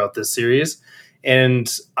face throughout this series. And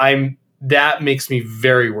that makes me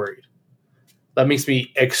very worried. That makes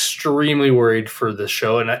me extremely worried for this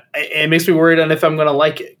show. And it makes me worried on if I'm going to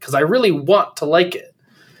like it, because I really want to like it.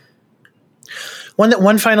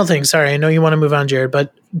 One final thing. Sorry, I know you want to move on, Jared,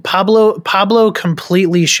 but Pablo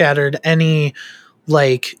completely shattered any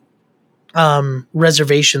like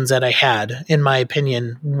reservations that I had, in my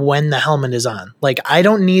opinion, when the helmet is on. Like, I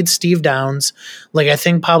don't need Steve Downes. Like, I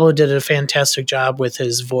think Pablo did a fantastic job with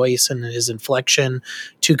his voice and his inflection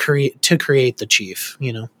to create the Chief,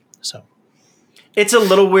 you know. So it's a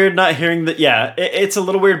little weird not hearing that. Yeah, it's a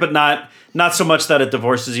little weird, but not so much that it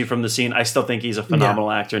divorces you from the scene. I still think he's a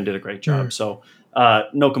phenomenal actor and did a great job. So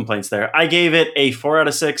no complaints there. I gave it a 4 out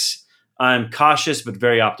of 6. I'm cautious but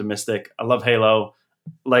very optimistic. I love Halo.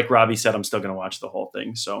 Like Robbie said, I'm still going to watch the whole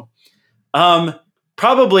thing. So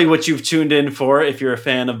probably what you've tuned in for, if you're a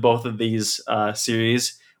fan of both of these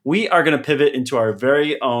series, we are going to pivot into our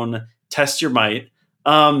very own Test Your Might.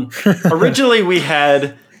 Originally, we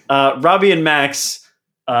had Robbie and Max,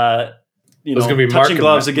 touching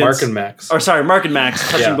gloves against Mark and Max. Or sorry, Mark and Max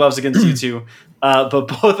touching gloves against you two. But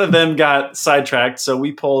both of them got sidetracked. So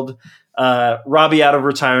we pulled Robbie out of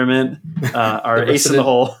retirement, our ace in the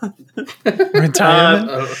hole.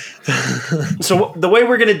 Retirement. So the way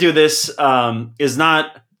we're going to do this is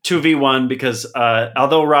not 2v1 because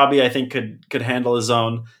although Robbie I think could handle his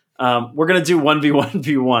own, we're going to do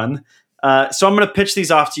 1v1v1. So I'm going to pitch these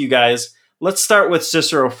off to you guys. Let's start with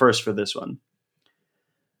Cicero first for this one.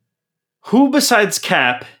 Who besides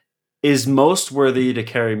Cap is most worthy to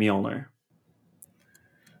carry Mjolnir?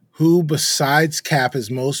 Who besides Cap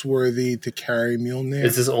is most worthy to carry Mjolnir?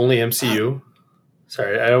 Is this only MCU?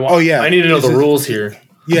 Sorry, I don't want. Oh yeah, I need to know the rules here.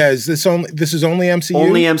 Yeah, is this only? This is only MCU.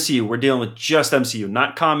 Only MCU. We're dealing with just MCU,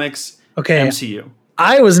 not comics. Okay, MCU.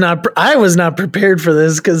 I was not prepared for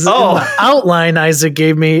this because in the outline Isaac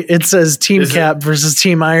gave me, it says Team Cap versus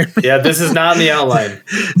Team Iron Man. Yeah, this is not in the outline.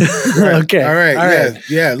 Right. Okay, all right.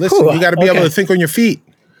 Yeah. Listen, you got to be able to think on your feet.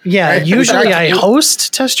 Yeah, right? Usually I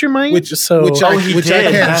host Test Your Might, which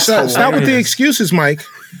I can. Stop with the excuses, Mike.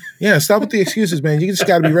 Yeah, stop with the excuses, man. You just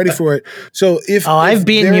got to be ready for it. So I've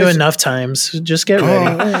beaten you enough times. Just get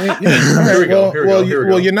ready. Here we go.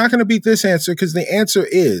 Well, you're not going to beat this answer because the answer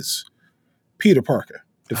is Peter Parker,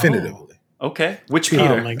 definitively. Okay, which Peter?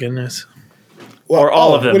 Oh my goodness. Or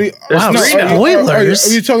all of them. Spoilers.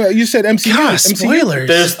 Are you talking? You said MCU. God, MCU. Spoilers.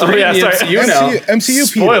 There's 3 in the MCU now.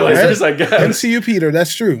 MCU Peter. Spoilers, Right? I guess. MCU Peter.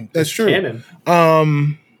 That's true. Canon.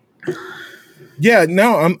 Yeah.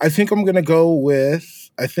 No. I think I'm gonna go with.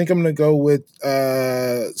 Spider-Man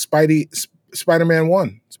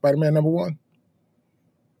 1. Spider-Man number 1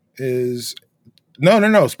 is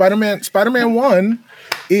no. Spider-Man 1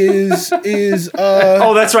 is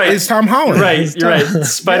that's right. Is Tom Holland. Right, you're right.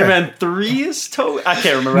 Spider-Man 3 is I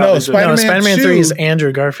can't remember. No, Spider-Man 3 is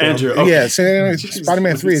Andrew Garfield. Okay. Yeah,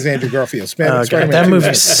 Spider-Man 3 is Andrew Garfield. Spider-Man that 2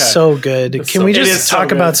 movie's so good. Can we just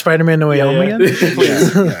talk about Spider-Man No Way Home again?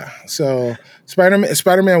 Yeah. So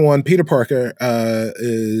Spider-Man 1, Peter Parker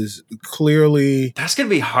is clearly... That's going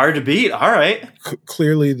to be hard to beat. All right.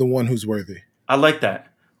 Clearly the one who's worthy. I like that.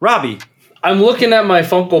 Robbie. I'm looking at my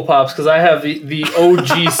Funko Pops because I have the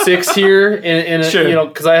OG 6 here,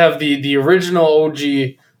 because I have the original OG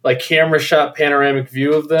like camera shot panoramic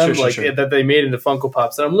view of them, that they made into Funko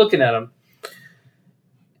Pops, and I'm looking at them,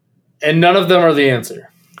 and none of them are the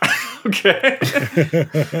answer. Okay,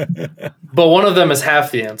 but one of them is half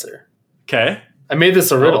the answer. Okay, I made this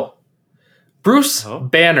a riddle. Bruce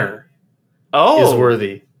Banner is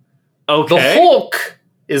worthy. Okay, the Hulk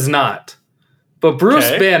is not, but Bruce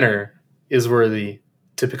Banner is worthy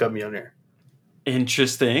to pick up Mjolnir.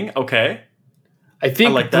 Interesting. Okay. I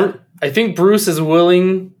think like that. I think Bruce is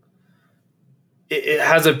willing. It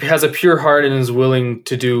has a pure heart and is willing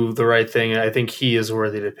to do the right thing. And I think he is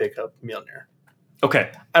worthy to pick up Mjolnir.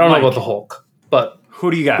 Okay. I don't know about the Hulk, but who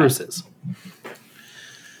do you got? Bruce is.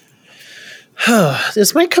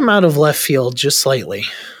 This might come out of left field just slightly,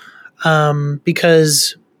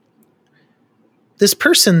 because this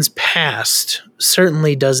person's past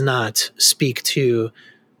certainly does not speak to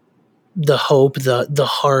the hope, the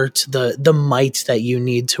heart, the might that you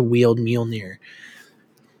need to wield Mjolnir.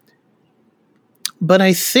 but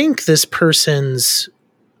I think this person's,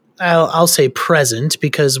 I'll say present,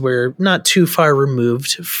 because we're not too far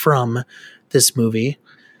removed from this movie,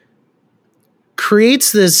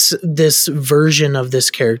 creates this version of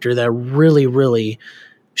this character that really, really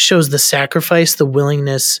shows the sacrifice, the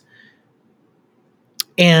willingness,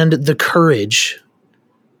 and the courage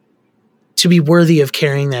to be worthy of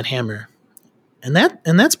carrying that hammer. And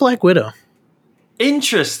that's Black Widow.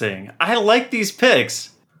 Interesting. I like these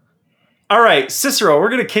picks. All right, Cicero, we're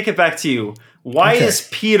going to kick it back to you. Why is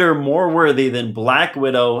Peter more worthy than Black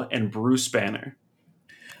Widow and Bruce Banner?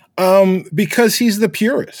 Because he's the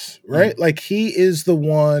purist, right? Like, he is the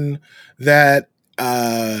one that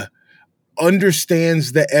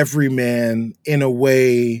understands the everyman in a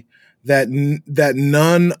way that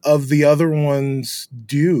none of the other ones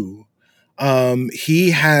do.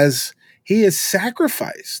 He has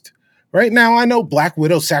sacrificed. Right now, I know Black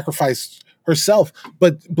Widow sacrificed herself,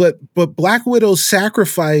 but Black Widow's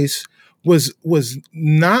sacrifice was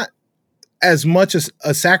not as much as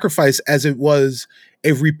a sacrifice as it was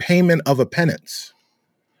a repayment of a penance.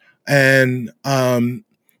 And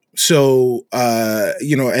so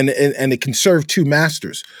and it can serve two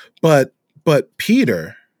masters. But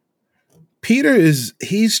Peter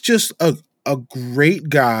he's just a great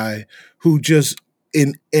guy who just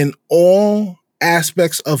in all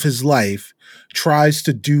aspects of his life tries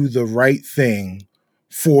to do the right thing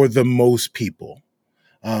for the most people,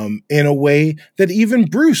 in a way that even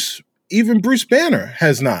Bruce Banner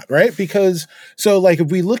has not, right? Because so, like, if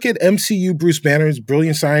we look at MCU, Bruce Banner is a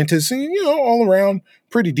brilliant scientist and, all around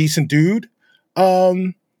pretty decent dude.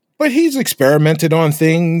 But he's experimented on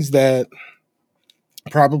things that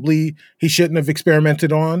probably he shouldn't have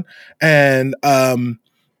experimented on. And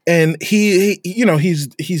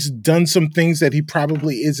he's done some things that he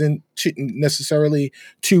probably isn't necessarily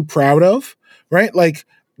too proud of, right? Like,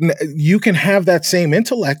 you can have that same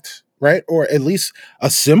intellect, right? Or at least a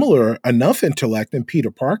similar enough intellect in Peter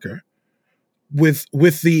Parker with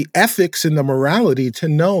the ethics and the morality to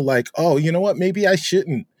know, like, oh, you know what? Maybe I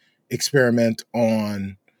shouldn't experiment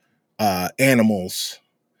on animals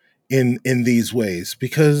in these ways,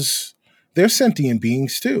 because they're sentient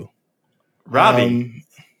beings too. Robbie,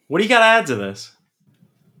 what do you got to add to this?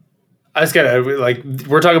 I just gotta, like,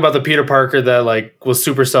 we're talking about the Peter Parker that, like, was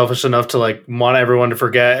super selfish enough to, like, want everyone to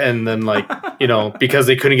forget, and then, like, because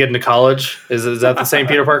they couldn't get into college. Is that the same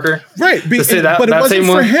Peter Parker? Right. But it wasn't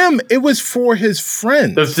for him. It was for his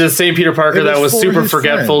friends. The same Peter Parker that was super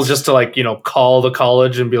forgetful, friends. Just to, like, call the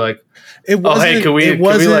college and be like, oh, hey, can we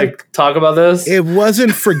like talk about this? It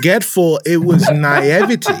wasn't forgetful. It was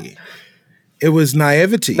naivety. It was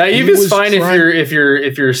naivety. Naive is fine if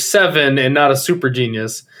you're 7 and not a super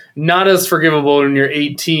genius. Not as forgivable when you're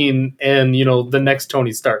 18 and the next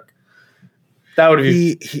Tony Stark. That would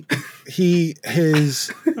be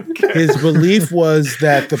his belief was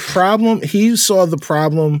that he saw the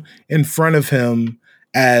problem in front of him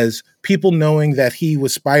as people knowing that he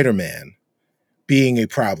was Spider-Man being a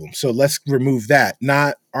problem. So let's remove that.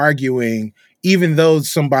 Not arguing, even though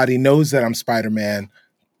somebody knows that I'm Spider-Man,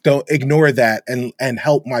 don't ignore that and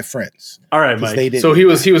help my friends. All right, Mike. So he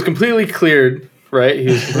was completely cleared. Right, he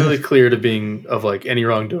was completely clear of like any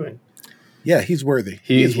wrongdoing. Yeah, he's worthy.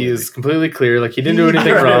 He is completely clear. Like, he didn't do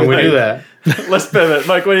anything wrong. We knew that. Let's pivot,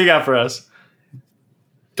 Mike. What do you got for us?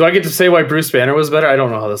 Do I get to say why Bruce Banner was better? I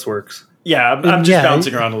don't know how this works. Yeah, I'm just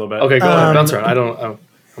bouncing around a little bit. Okay, go ahead, bounce around.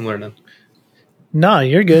 I'm learning. No,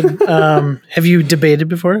 you're good. Have you debated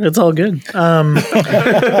before? It's all good.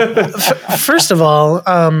 First of all,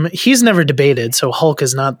 he's never debated, so Hulk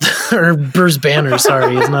is not, or Bruce Banner,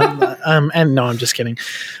 sorry, is not. And no, I'm just kidding.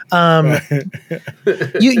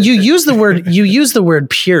 You use the word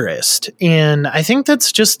purist, and I think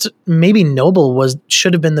that's just maybe noble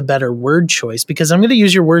should have been the better word choice, because I'm going to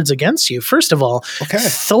use your words against you. First of all,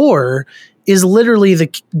 Thor is literally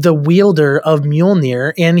the wielder of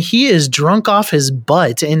Mjolnir, and he is drunk off his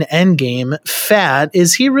butt in Endgame, fat.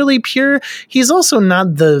 Is he really pure? He's also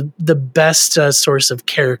not the best source of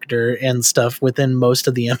character and stuff within most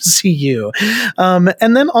of the MCU.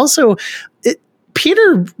 And then also,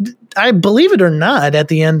 Peter, I believe it or not, at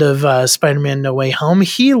the end of Spider-Man No Way Home,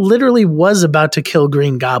 he literally was about to kill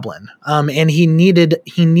Green Goblin, and he needed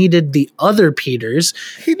the other Peters.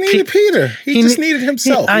 He needed Peter. He just needed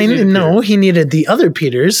himself. He needed the other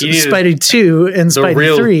Peters, Spidey 2 and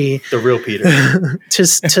Spidey 3, the real Peter, to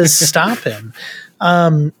stop him.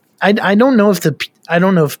 I don't know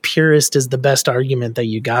if purist is the best argument that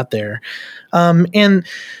you got there, and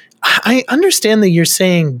I understand that you're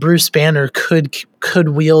saying Bruce Banner could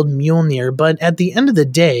wield Mjolnir, but at the end of the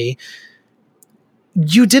day,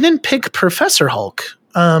 you didn't pick Professor Hulk.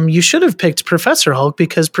 you should have picked Professor Hulk,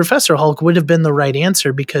 because Professor Hulk would have been the right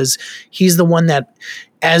answer, because he's the one that,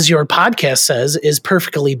 as your podcast says, is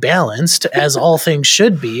perfectly balanced, as all things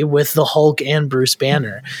should be, with the Hulk and Bruce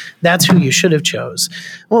Banner. That's who you should have chose.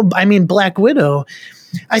 Well, I mean, Black Widow.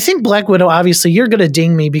 I think Black Widow, obviously, you're going to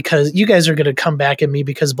ding me because you guys are going to come back at me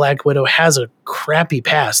because Black Widow has a crappy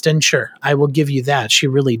past. And sure, I will give you that. She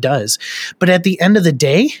really does. But at the end of the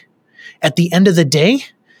day,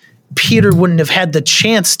 Peter wouldn't have had the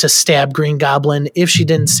chance to stab Green Goblin if she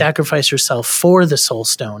didn't sacrifice herself for the Soul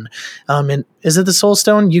Stone. And is it the Soul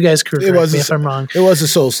Stone? You guys correct me if I'm wrong. It was a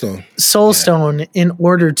Soul Stone. Soul Stone, in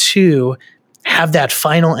order to have that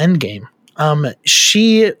final end game.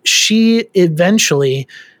 She eventually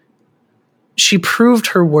proved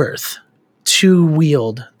her worth to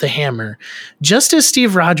wield the hammer, just as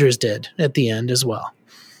Steve Rogers did at the end as well.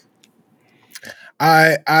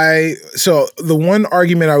 So the one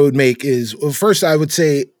argument I would make is, well, first I would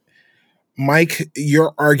say, Mike,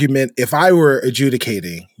 your argument, if I were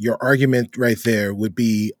adjudicating, your argument right there would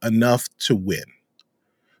be enough to win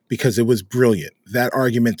because it was brilliant. That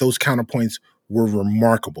argument, those counterpoints were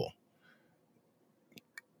remarkable,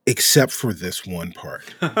 except for this one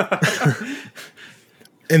part.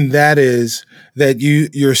 And that is that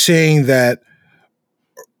you're saying that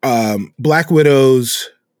Black Widow's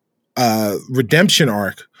redemption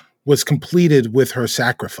arc was completed with her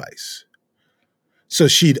sacrifice. So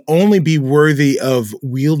she'd only be worthy of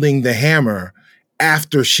wielding the hammer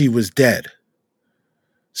after she was dead.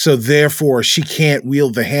 So therefore she can't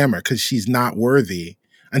wield the hammer because she's not worthy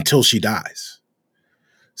until she dies.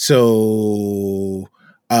 So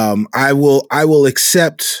I will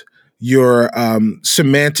accept your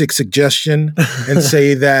semantic suggestion and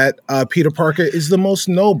say that Peter Parker is the most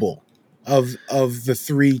noble of the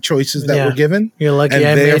three choices that were given. You're lucky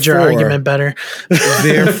I made your argument better.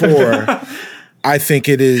 Therefore, I think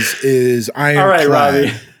it is ironclad. All right,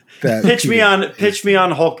 Robbie. Pitch me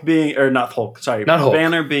on Hulk being, or not Hulk, sorry, not Hulk.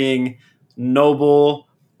 Banner being noble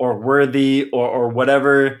or worthy or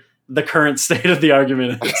whatever the current state of the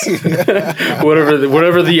argument is.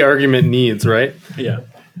 whatever the argument needs, right? Yeah.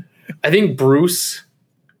 I think Bruce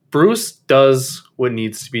does what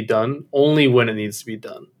needs to be done only when it needs to be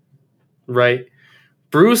done, right?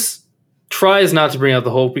 Bruce tries not to bring out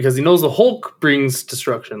the Hulk because he knows the Hulk brings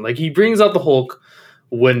destruction. Like, he brings out the Hulk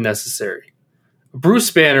when necessary. Bruce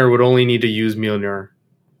Banner would only need to use Mjolnir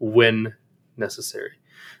when necessary.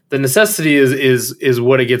 The necessity is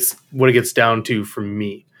what it gets down to for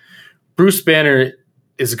me. Bruce Banner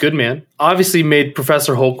is a good man. Obviously made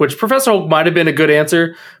Professor Hulk, which Professor Hulk might have been a good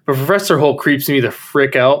answer, but Professor Hulk creeps me the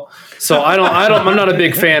frick out. So I'm not a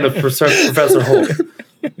big fan of Professor Hulk.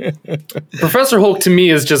 Professor Hulk to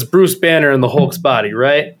me is just Bruce Banner in the Hulk's body,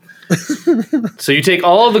 right? So you take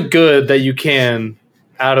all the good that you can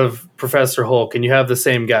out of Professor Hulk and you have the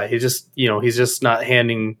same guy. He's just not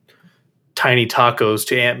handing tiny tacos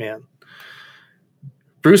to Ant-Man.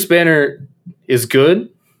 Bruce Banner is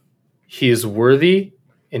good. He is worthy.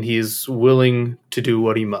 And he is willing to do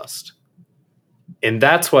what he must. And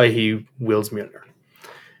that's why he wields Mjolnir.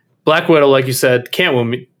 Black Widow, like you said, can't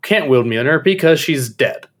wield Mjolnir because she's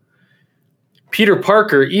dead. Peter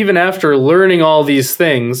Parker, even after learning all these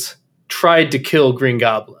things, tried to kill Green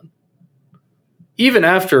Goblin. Even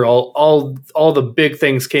after all the big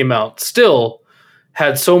things came out, still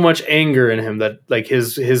had so much anger in him that, like,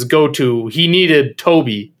 his go-to, he needed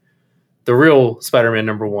Toby, the real Spider-Man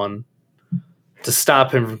 #1, to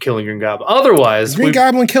stop him from killing Green Goblin. Otherwise, Green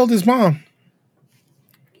Goblin killed his mom.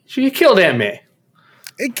 She killed Aunt May.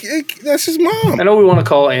 That's his mom. I know we want to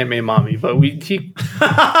call Aunt May mommy, but he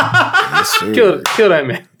Yes, killed Aunt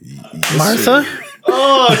May. Martha?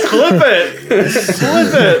 Oh, clip it.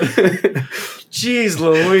 Jeez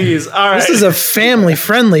Louise. All right. This is a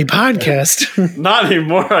family-friendly podcast. Not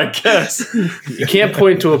anymore, I guess. You can't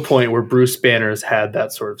point to a point where Bruce Banner has had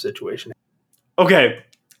that sort of situation. Okay.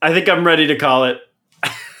 I think I'm ready to call it.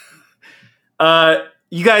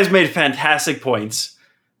 You guys made fantastic points.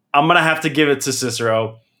 I'm going to have to give it to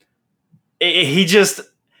Cicero. He just,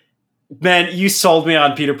 man, you sold me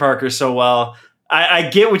on Peter Parker so well. I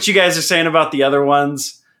get what you guys are saying about the other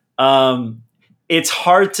ones. It's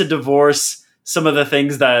hard to divorce some of the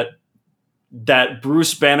things that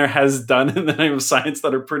Bruce Banner has done in the name of science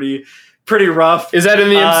that are pretty rough. Is that in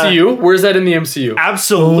the MCU? Where's that in the MCU?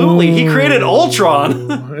 Absolutely. He created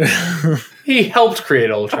Ultron. He helped create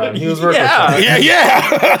Ultron. He was working with Tony.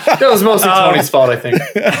 Yeah. That was mostly Tony's fault, I think.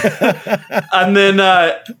 And then,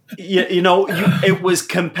 it was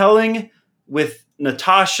compelling with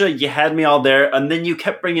Natasha. You had me all there. And then you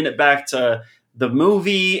kept bringing it back to the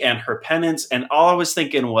movie and her penance. And all I was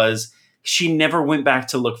thinking was, she never went back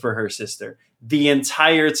to look for her sister the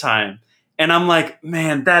entire time. And I'm like,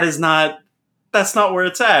 man, that's not where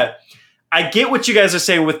it's at. I get what you guys are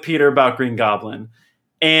saying with Peter about Green Goblin.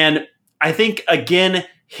 And I think, again,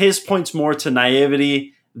 his points more to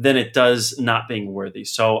naivety than it does not being worthy.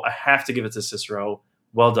 So I have to give it to Cicero.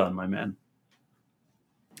 Well done, my man.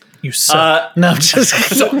 You suck. No, I'm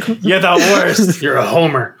just You're the worst. You're a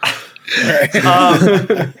homer.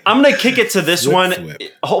 I'm going to kick it to this Flip, one. flip.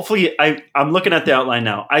 Hopefully, I'm looking at the outline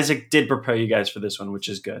now. Isaac did prepare you guys for this one, which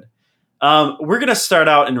is good. We're going to start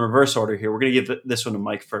out in reverse order here. We're going to give this one to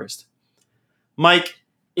Mike first. Mike,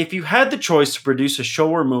 if you had the choice to produce a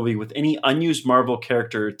show or movie with any unused Marvel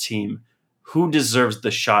character or team, who deserves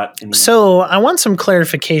the shot? So I want some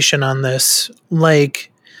clarification on this,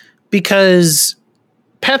 because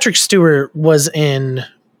Patrick Stewart was in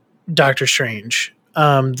Doctor Strange,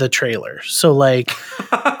 the trailer. So are we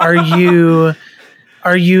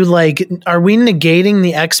negating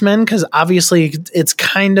the X-Men? Because obviously it's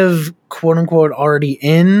kind of quote unquote already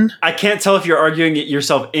in. I can't tell if you're arguing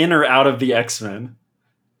yourself in or out of the X-Men.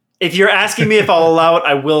 If you're asking me if I'll allow it,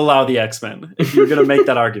 I will allow the X-Men. If you're going to make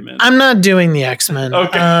that argument. I'm not doing the X-Men.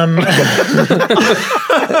 Okay.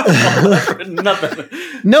 Nothing.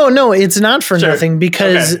 No, it's not for Sure. nothing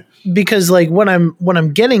because what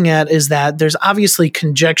I'm getting at is that there's obviously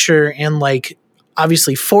conjecture and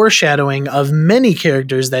obviously foreshadowing of many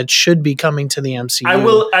characters that should be coming to the MCU.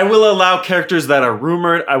 I will allow characters that are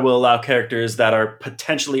rumored. I will allow characters that are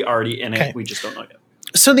potentially already in it. Okay. We just don't know yet.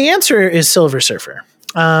 So the answer is Silver Surfer.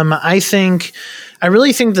 I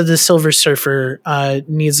really think that the Silver Surfer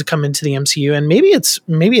needs to come into the MCU, and maybe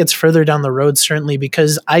it's further down the road, certainly,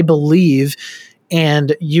 because I believe,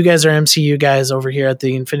 and you guys are MCU guys over here at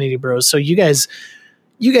the Infinity Bros, so you guys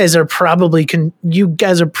are probably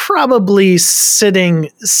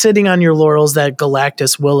sitting on your laurels that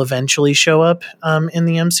Galactus will eventually show up in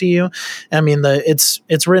the MCU. I mean,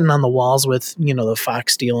 it's written on the walls with the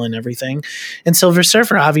Fox deal and everything. And Silver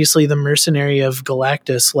Surfer, obviously the mercenary of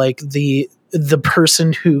Galactus, the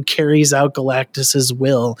person who carries out Galactus's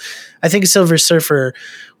will. I think Silver Surfer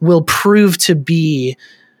will prove to be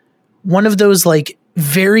one of those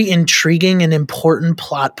very intriguing and important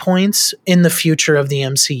plot points in the future of the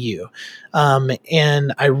MCU.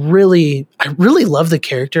 And I really love the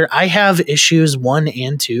character. I have issues 1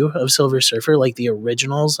 and 2 of Silver Surfer, the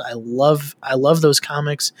originals. I love those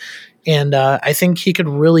comics. And I think he could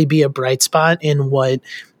really be a bright spot in what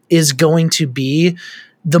is going to be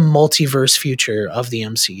the multiverse future of the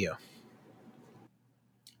MCU.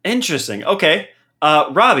 Interesting. Okay.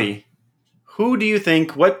 Robbie, who do you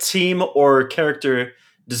think, what team or character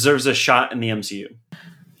deserves a shot in the MCU?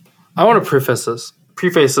 I want to preface this.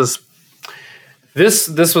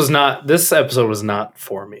 This episode was not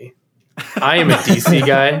for me. I am a DC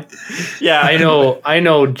guy. Yeah. I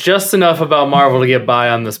know just enough about Marvel to get by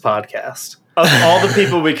on this podcast. Of all the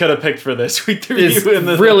people we could have picked for this, we threw It's you in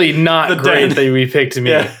the really not the great den. that we picked me.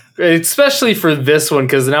 Yeah. Especially for this one,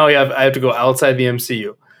 because now I have to go outside the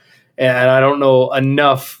MCU. And I don't know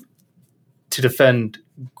enough to defend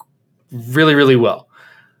really, really well.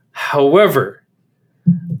 However,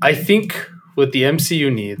 I think what the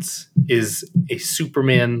MCU needs is a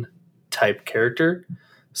Superman type character.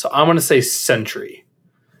 So I'm going to say Sentry.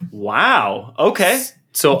 Wow. Okay.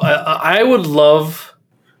 So I would love.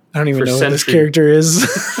 I don't even For know what this Sentry. character is.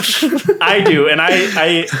 I do. And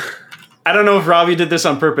I don't know if Robbie did this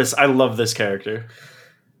on purpose. I love this character.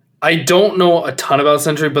 I don't know a ton about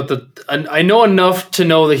Sentry, but I know enough to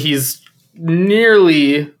know that he's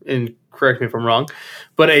nearly, and correct me if I'm wrong,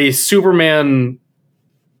 but a Superman,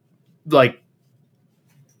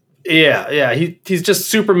 he's just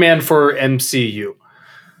Superman for MCU.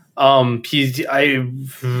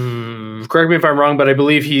 Correct me if I'm wrong, but I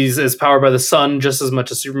believe he's as powered by the sun just as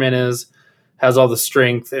much as Superman is, has all the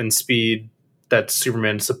strength and speed that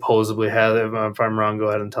Superman supposedly has. If I'm wrong, go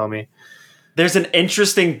ahead and tell me. There's an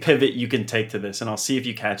interesting pivot you can take to this, and I'll see if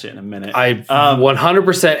you catch it in a minute. I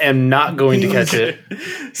 100% am not going to catch it.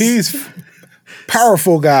 He's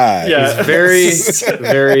powerful guy. Yeah. He's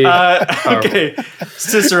very powerful. Okay.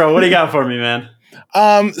 Cicero, what do you got for me, man?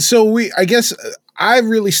 So I guess I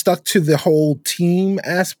really stuck to the whole team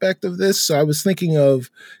aspect of this. So I was thinking of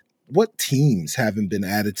what teams haven't been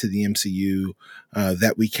added to the MCU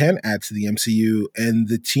that we can add to the MCU, and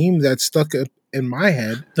the team that stuck in my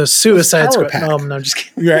head, The Suicide Power Squad. Pack. No, I'm just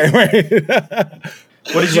kidding. right?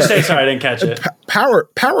 What did you say? Sorry, I didn't catch it. Power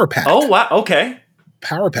Pack. Oh, wow. Okay.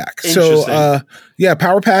 Power Pack. Interesting. So,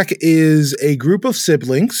 Power Pack is a group of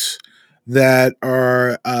siblings that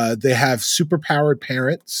are they have superpowered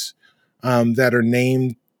parents that are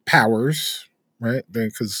named Powers, right?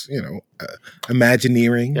 Because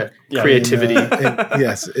Imagineering, creativity.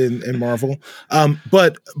 In Marvel.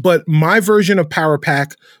 But my version of Power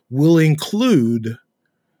Pack will include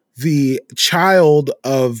the child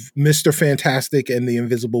of Mr. Fantastic and the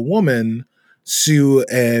Invisible Woman, Sue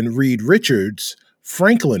and Reed Richards,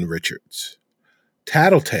 Franklin Richards,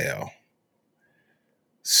 Tattletale.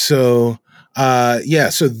 So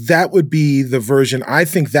so that would be the version. I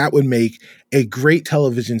think that would make a great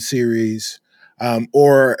television series,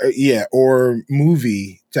 or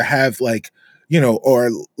movie to have,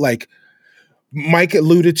 or like Mike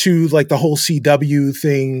alluded to, like the whole CW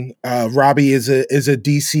thing. Robbie is a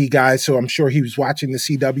DC guy, so I'm sure he was watching the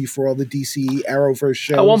CW for all the DC Arrowverse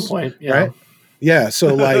shows at one point, right? Yeah,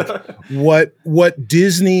 so like what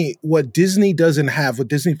Disney doesn't have, what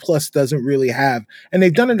Disney Plus doesn't really have, and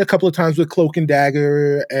they've done it a couple of times with Cloak and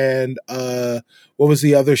Dagger, and what was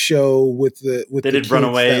the other show with the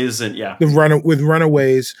Runaways with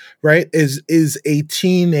Runaways, right? Is a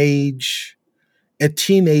teenage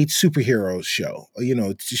superhero show.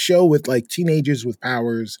 It's a show with like teenagers with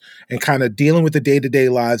powers and kind of dealing with the day-to-day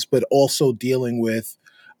lives, but also dealing with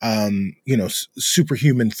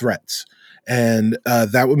superhuman threats. And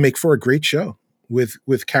that would make for a great show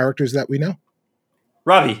with characters that we know.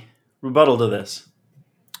 Robbie, rebuttal to this.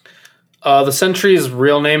 The Sentry's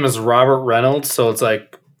real name is Robert Reynolds, so it's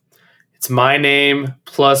like it's my name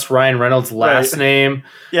plus Ryan Reynolds' last name.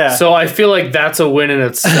 Yeah. So I feel like that's a win in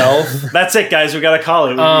itself. That's it, guys. We got to call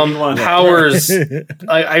it. Powers.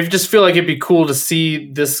 I just feel like it'd be cool to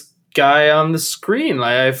see this guy on the screen.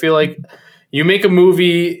 I feel like you make a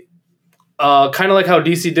movie. Kind of like how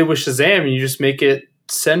DC did with Shazam, you just make it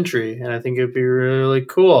Sentry, and I think it'd be really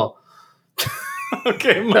cool.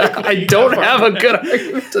 Okay, I don't have a good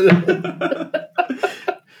argument to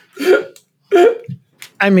that.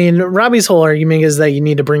 I mean, Robbie's whole argument is that you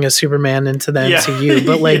need to bring a Superman into the MCU,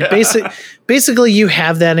 but like basically you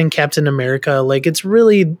have that in Captain America. Like it's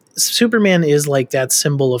really Superman is like that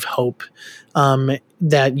symbol of hope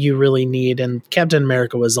that you really need, and Captain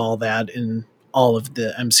America was all that in all of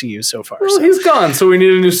the MCU so far. Well, he's gone, so we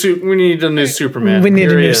need a new We need a new Superman. We need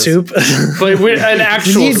a new soup. But an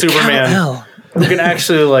actual Superman who can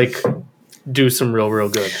actually do some real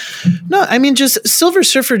good. No, I mean, just Silver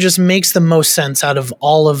Surfer just makes the most sense out of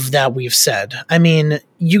all of that we've said. I mean,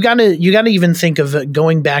 you gotta even think of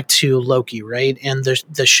going back to Loki, right? And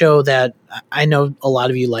the show that I know a lot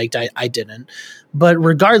of you liked, I didn't. But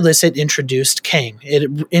regardless, it introduced Kang. It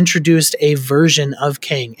introduced a version of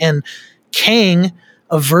Kang. And Kang,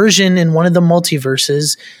 a version in one of the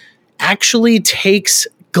multiverses, actually takes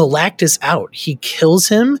Galactus out. He kills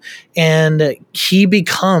him and he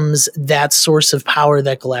becomes that source of power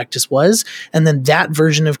that Galactus was. And then that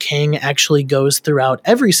version of Kang actually goes throughout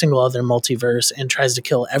every single other multiverse and tries to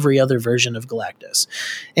kill every other version of Galactus.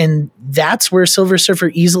 And that's where Silver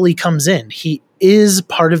Surfer easily comes in. He is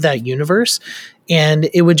part of that universe. And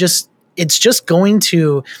it's just going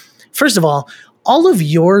to, first of all of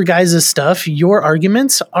your guys' stuff, your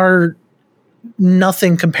arguments are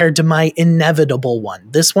nothing compared to my inevitable one.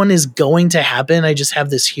 This one is going to happen. I just have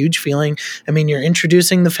this huge feeling. I mean, you're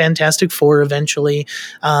introducing the Fantastic Four eventually.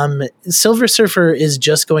 Silver Surfer is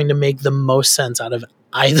just going to make the most sense out of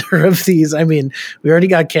either of these. I mean, we already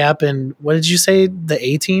got Cap and what did you say? The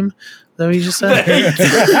A-Team? Is that what you just said?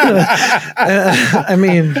 I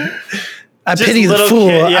mean... I pity the fool.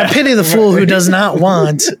 I pity the fool who does not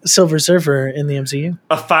want Silver Surfer in the MCU.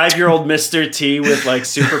 A 5-year-old Mr. T with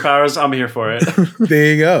superpowers. I'm here for it.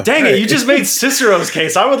 There you go. Dang it! You just made Cicero's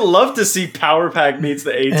case. I would love to see Power Pack meets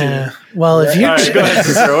the A-Team. Well, if you all right, go ahead,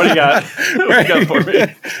 Cicero. What do you got? What do you got for me?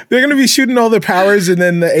 They're going to be shooting all their powers, and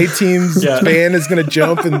then the A-Team's band is going to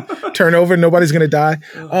jump and turn over, and nobody's going to die.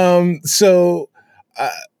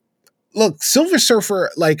 Look, Silver Surfer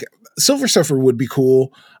would be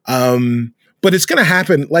cool. But it's going to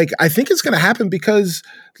happen. I think it's going to happen because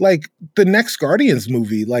the next Guardians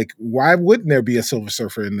movie, why wouldn't there be a Silver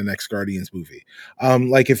Surfer in the next Guardians movie?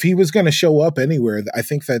 If he was going to show up anywhere, I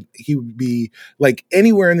think that he would be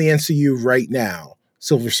anywhere in the MCU right now,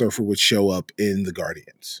 Silver Surfer would show up in the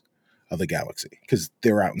Guardians of the Galaxy because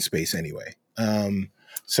they're out in space anyway. But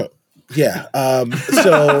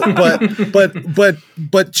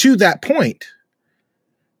to that point,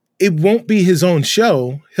 it won't be his own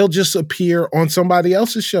show. He'll just appear on somebody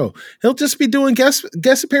else's show. He'll just be doing guest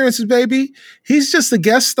appearances, baby. He's just a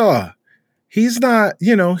guest star. He's not,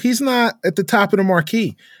 he's not at the top of the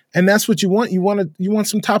marquee. And that's what you want. You want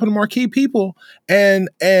some top of the marquee people. And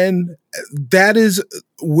that is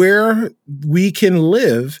where we can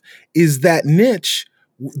live, is that niche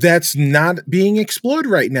that's not being explored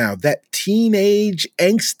right now. That teenage,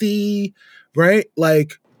 angsty, right?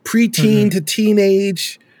 Like preteen to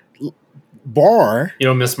teenage bar. You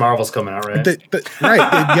know, Miss Marvel's coming out, right?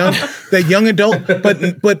 The young adult,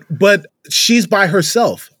 but she's by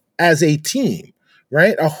herself as a team,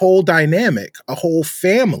 right? A whole dynamic, a whole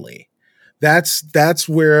family. That's the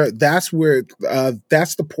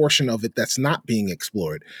portion of it that's not being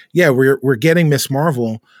explored. Yeah, we're getting Miss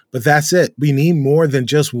Marvel, but that's it. We need more than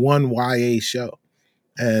just one YA show,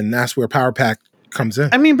 and that's where Power Pack comes in.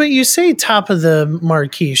 I mean, but you say top of the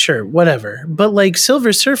marquee, sure, whatever. But like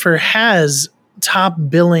Silver Surfer has top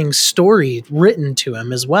billing story written to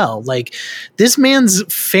him as well. Like this man's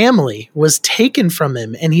family was taken from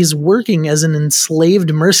him and he's working as an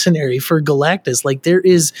enslaved mercenary for Galactus. Like there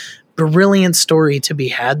is brilliant story to be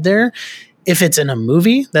had there. If it's in a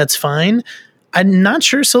movie, that's fine. I'm not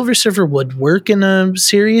sure Silver Surfer would work in a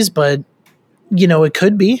series, but you know, it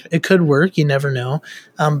could be. It could work. You never know.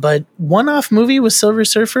 But one-off movie with Silver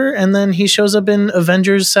Surfer, and then he shows up in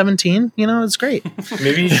Avengers 17. You know, it's great.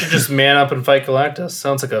 Maybe you should just man up and fight Galactus.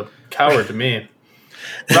 Sounds like a coward to me.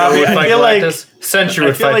 Robbie, I feel like Sentry I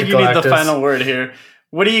would feel fight like you Galactus. need the final word here.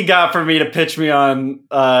 What do you got for me to pitch me on?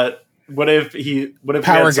 What if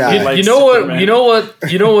Power guy? Like you know Superman? what?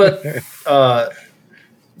 You know what? The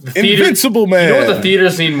theater, Invincible Man. You know what the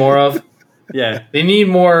theaters need more of? Yeah, They need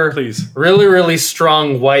more Please. really, really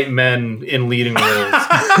strong white men in leading roles.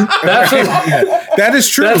 That is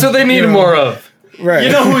true. That's what they need You know, more of. Right. you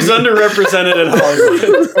know who's underrepresented in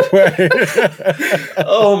Hollywood?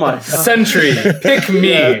 Oh my God. Sentry, pick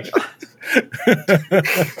me.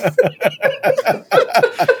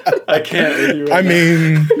 I can't with you. Right I now.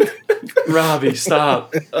 mean, Robbie,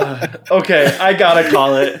 stop. Okay, I gotta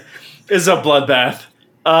call it. It's a bloodbath.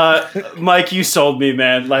 Mike, you sold me,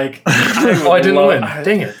 man. Like, Oh, I didn't win.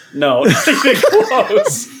 Dang it. No, not even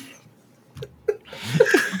close.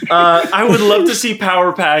 I would love to see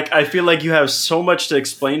Power Pack. I feel like you have so much to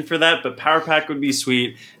explain for that, but Power Pack would be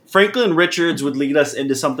sweet. Franklin Richards would lead us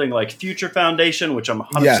into something like Future Foundation, which I'm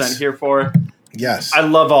 100% Yes. here for. yes. I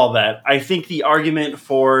love all that. I think the argument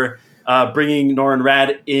for bringing Norrin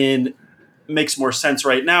Rad in makes more sense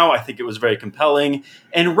right now. I think it was very compelling.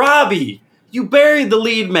 And Robbie, you buried the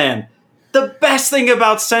lead man. The best thing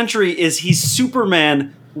about Sentry is he's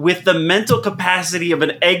Superman with the mental capacity of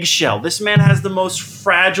an eggshell. This man has the most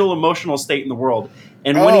fragile emotional state in the world.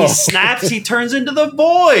 And when Oh. he snaps, he turns into the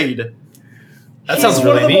Void. That He's sounds one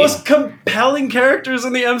really of the neat. most compelling characters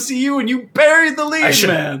in the MCU, and you buried the lead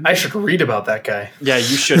man. I should read about that guy. Yeah,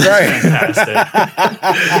 you should. He's Right. fantastic.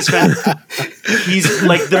 He's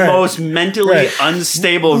like the most mentally Right.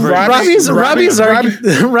 unstable version.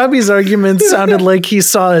 Robbie's argument sounded like he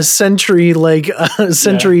saw a Sentry realtor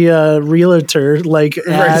like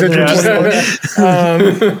ad or something.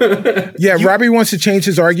 Robbie wants to change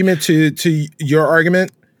his argument to your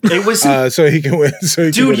argument, It was, so he can win. So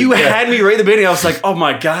he can dude, win you again. had me right at the beginning. I was like, oh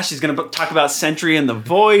my gosh, he's gonna talk about Sentry and the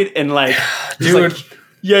Void, and like, he's Dude. like,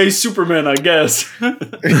 yeah, he's Superman, I guess.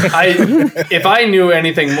 If I knew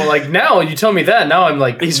anything more, like now you tell me that, now I'm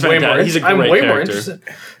like He's way fantastic. more. He's a I'm great way more character. interested.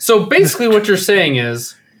 So basically, what you're saying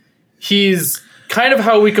is he's kind of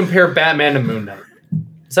how we compare Batman to Moon Knight.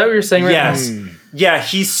 Is that what you're saying right Yes, now? yeah,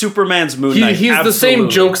 he's Superman's Moon He's Knight. the same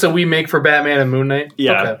absolutely. jokes that we make for Batman and Moon Knight.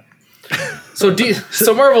 Yeah. Okay. So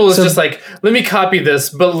Marvel is just like, let me copy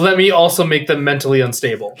this, but let me also make them mentally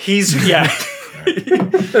unstable. He's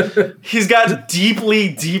he's got deeply,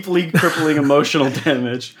 deeply crippling emotional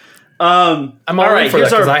damage. I'm all right for that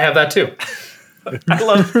because I have that too.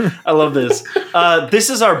 I love this. This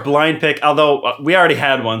is our blind pick, although we already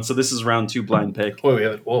had one, so this is round 2 blind pick. Wait, we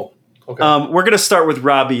have it. Whoa. Okay. We're gonna start with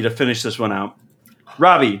Robbie to finish this one out.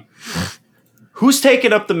 Robbie, who's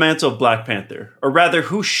taken up the mantle of Black Panther, or rather,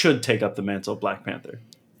 who should take up the mantle of Black Panther?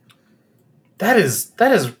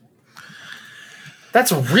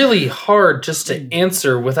 That's really hard just to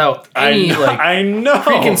answer without any I know.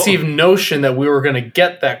 preconceived notion that we were going to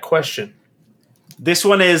get that question. This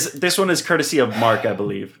one is courtesy of Mark, I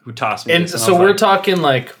believe, who tossed me. And this, so I was we're like, talking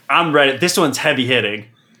like I'm ready. This one's heavy hitting.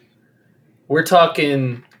 we're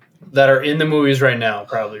talking that are in the movies right now,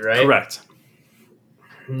 probably, right? Correct.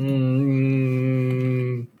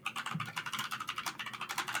 Mm,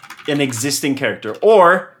 An existing character,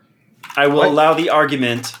 or I will allow the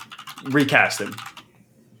argument recast him.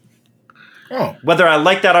 Oh, Whether I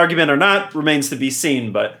like that argument or not remains to be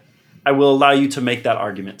seen, but I will allow you to make that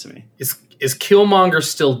argument to me. is Killmonger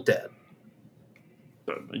still dead?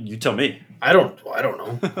 You tell me. I don't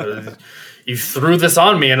know. You threw this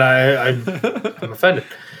on me, and I'm offended.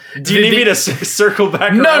 Do you need me to circle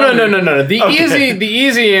back around? No. The Okay.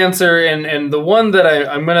 easy answer, and the one that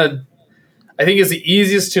I think is the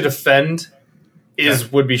easiest to defend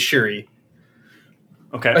would be Shuri.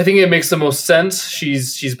 Okay. I think it makes the most sense.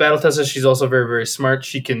 She's battle tested. She's also very, very smart.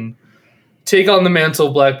 She can take on the mantle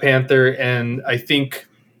of Black Panther, and I think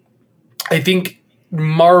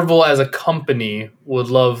Marvel as a company would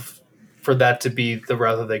love for that to be the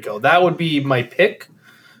route that they go. That would be my pick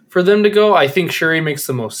for them to go. I think Shuri makes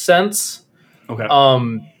the most sense. Okay.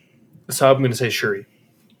 So I'm going to say Shuri.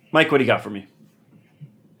 Mike, what do you got for me?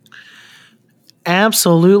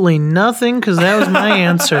 Absolutely nothing, because that was my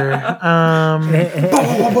answer.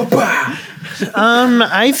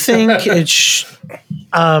 I think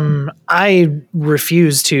I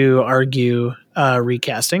refuse to argue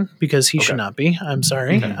recasting because he should not be. I'm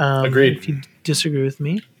sorry. Agreed. If you disagree with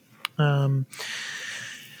me, I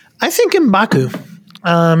think M'Baku.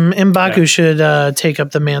 M'Baku should take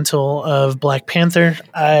up the mantle of Black Panther.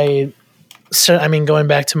 Going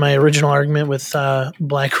back to my original argument with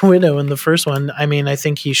Black Widow in the first one, I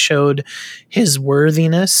think he showed his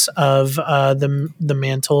worthiness of the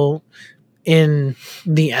mantle in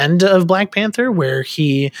the end of Black Panther, where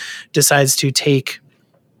he decides to take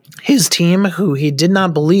his team, who he did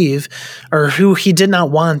not believe or who he did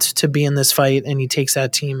not want to be in this fight, and he takes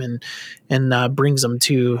that team and brings them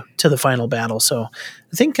to the final battle. So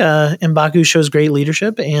I think M'Baku shows great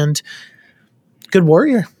leadership and good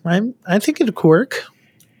warrior. I think it could work.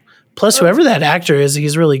 Plus, whoever that actor is,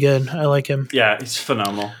 he's really good. I like him. Yeah, he's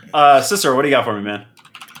phenomenal. Sister, what do you got for me, man?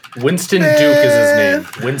 Winston Duke is his name.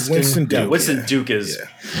 Winston Duke. Yeah, Winston Duke is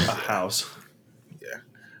a house.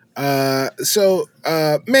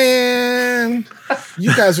 Man,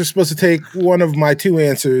 you guys are supposed to take one of my two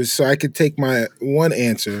answers, so I could take my one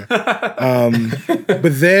answer.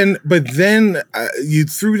 But then you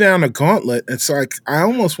threw down a gauntlet, and so I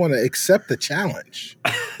almost want to accept the challenge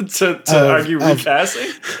to argue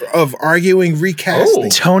recasting of arguing recasting.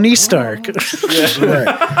 Tony Stark.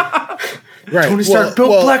 Right. Tony Stark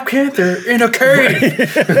built Black Panther in a cave.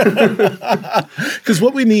 Because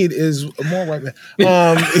what we need is more white men.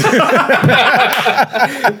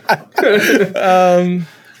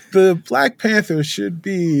 The Black Panther should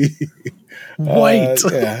be white.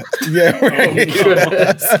 Right.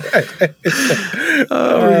 We're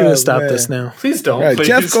gonna stop this now. Please don't. Right. Please.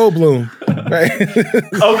 Jeff Goldblum. Right.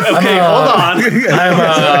 Okay, hold on.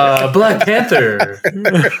 I'm Black Panther. I'm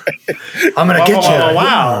gonna get you.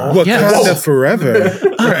 Wow. Wakanda forever.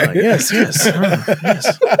 Yes. Yes.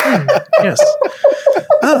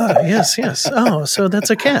 Yes. Oh, so that's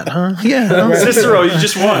a cat, huh? Yeah. Cicero, you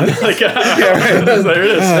just won. There it is.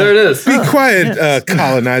 There it is. Be quiet,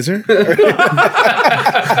 colonizer.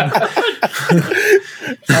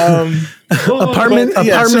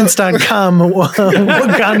 Apartments.com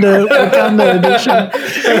Wakanda edition.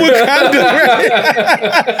 Wakanda,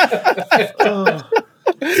 right?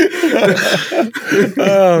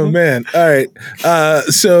 Oh man. All right.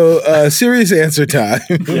 So serious answer time.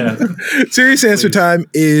 Yeah. Serious answer time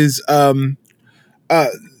is no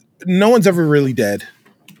one's ever really dead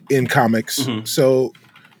in comics. Mm-hmm. So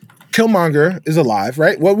Killmonger is alive,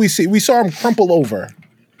 right? What we saw him crumple over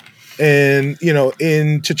in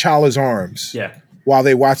T'Challa's arms. Yeah. While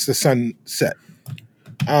they watched the sun set.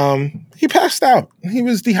 He passed out. He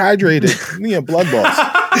was dehydrated, blood loss.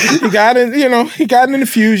 He got an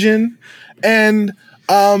infusion. And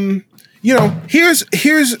here's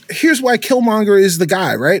why Killmonger is the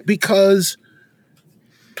guy, right? Because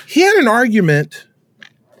he had an argument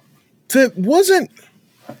that wasn't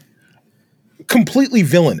completely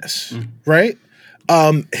villainous, right?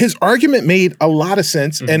 His argument made a lot of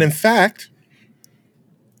sense, and in fact,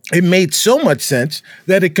 it made so much sense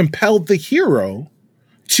that it compelled the hero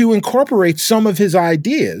to incorporate some of his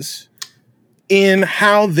ideas in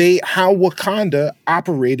how Wakanda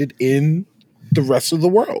operated in the rest of the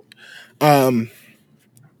world.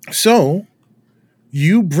 So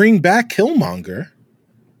you bring back Killmonger,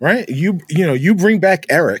 right? You bring back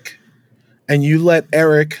Eric, and you let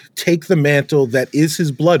Eric take the mantle that is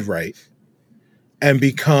his blood right and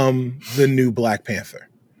become the new Black Panther.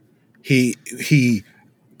 He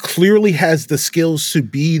clearly has the skills to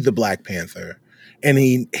be the Black Panther, and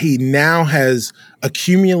he now has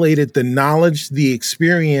accumulated the knowledge, the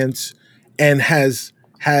experience, and has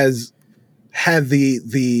had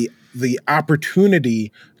the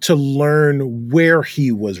opportunity to learn where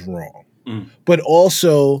he was wrong, but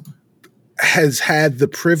also has had the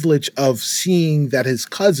privilege of seeing that his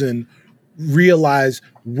cousin realized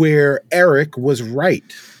where Eric was right.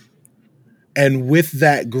 And with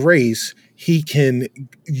that grace, he can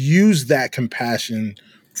use that compassion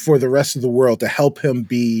for the rest of the world to help him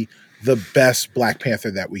be the best Black Panther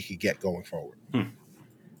that we could get going forward.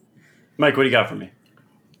 Mike, what do you got for me?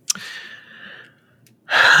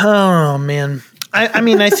 Oh man. I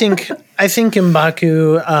mean, I think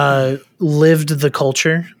M'Baku lived the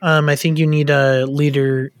culture. I think you need a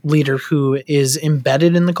leader who is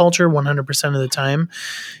embedded in the culture 100% of the time.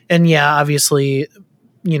 And yeah, obviously,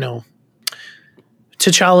 you know,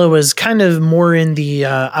 T'Challa was kind of more in the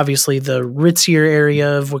obviously the ritzier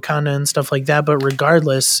area of Wakanda and stuff like that. But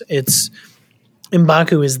regardless,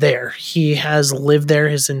 M'Baku is there. He has lived there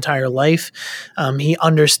his entire life. He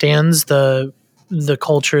understands the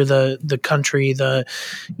culture, the country,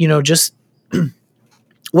 just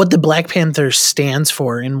what the Black Panther stands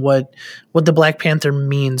for and what the Black Panther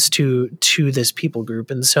means to this people group.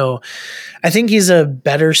 And so I think he's a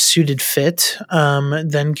better suited fit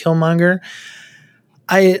than Killmonger.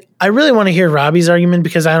 I really want to hear Robbie's argument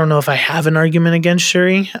because I don't know if I have an argument against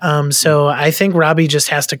Shuri. So I think Robbie just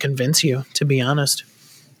has to convince you, to be honest.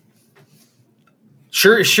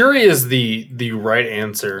 Shuri is the right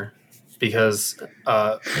answer because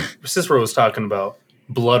Cicero was talking about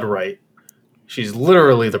blood right. She's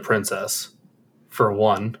literally the princess, for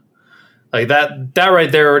one. Like that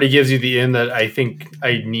right there already gives you the in that I think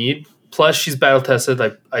I need. Plus, she's battle tested.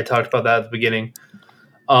 I talked about that at the beginning.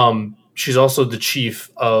 She's also the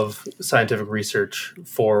chief of scientific research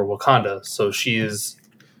for Wakanda. So she is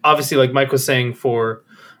obviously, like Mike was saying, for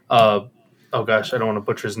oh gosh, I don't want to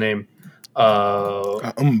butcher his name.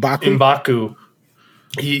 M'Baku.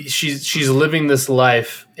 She's living this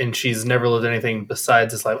life, and she's never lived anything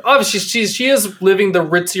besides this life. Obviously, she is living the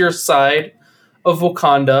ritzier side of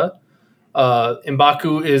Wakanda.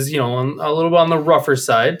 M'Baku is a little bit on the rougher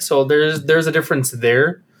side, so there's a difference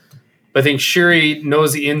there. But I think Shuri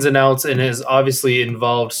knows the ins and outs and is obviously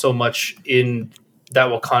involved so much in that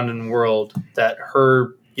Wakandan world that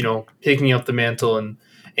her, picking up the mantle and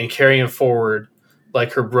carrying it forward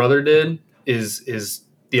like her brother did is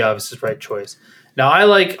the obvious right choice. Now I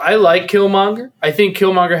like Killmonger. I think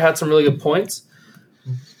Killmonger had some really good points,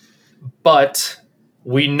 but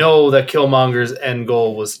we know that Killmonger's end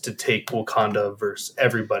goal was to take Wakanda versus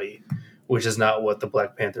everybody, which is not what the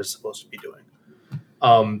Black Panther is supposed to be doing.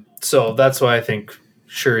 So that's why I think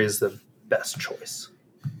Shuri is the best choice.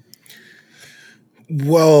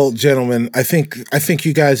 Well, gentlemen, I think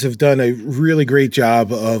you guys have done a really great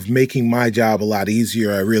job of making my job a lot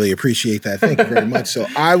easier. I really appreciate that. Thank you very much. So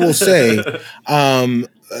I will say,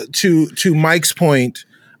 to Mike's point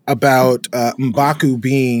about M'Baku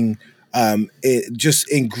being just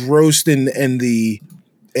engrossed in the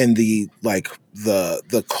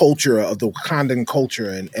culture of the Wakandan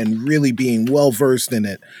culture and really being well versed in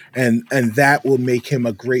it, and that will make him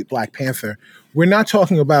a great Black Panther. We're not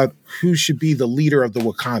talking about who should be the leader of the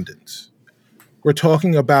Wakandans. We're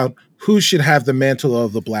talking about who should have the mantle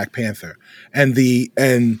of the Black Panther. And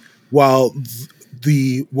while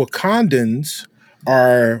the Wakandans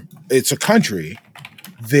it's a country,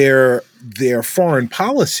 their foreign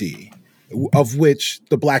policy, of which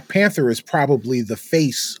the Black Panther is probably the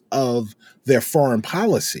face of their foreign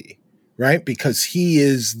policy, right? Because he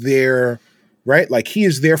is their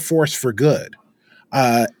force for good.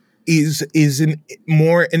 Is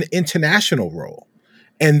more an international role,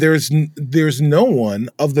 and there's no one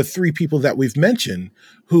of the three people that we've mentioned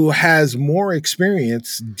who has more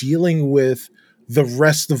experience dealing with the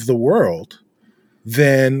rest of the world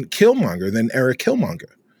than Eric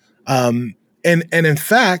Killmonger. And in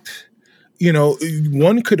fact,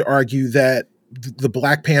 one could argue that the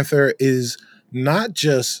Black Panther is not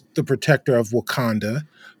just the protector of Wakanda,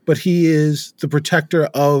 but he is the protector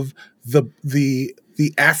of the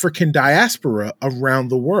African diaspora around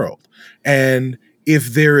the world. And if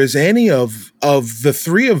there is any of the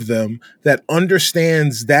three of them that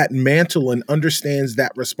understands that mantle and understands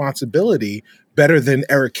that responsibility better than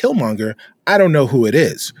Eric Killmonger, I don't know who it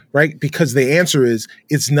is, right? Because the answer is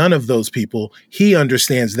it's none of those people. He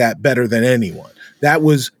understands that better than anyone. That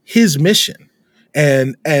was his mission.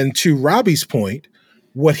 And to Robbie's point,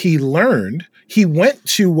 what he learned, he went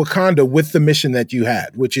to Wakanda with the mission that you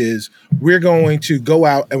had, which is we're going to go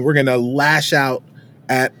out and we're going to lash out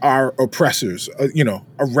at our oppressors,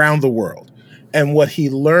 around the world. And what he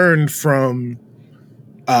learned from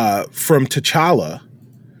T'Challa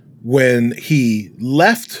when he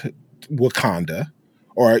left Wakanda,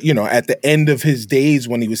 or, at the end of his days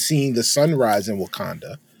when he was seeing the sunrise in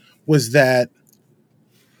Wakanda, was that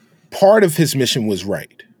part of his mission was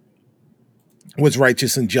righteous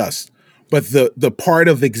and just. But the part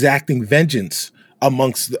of exacting vengeance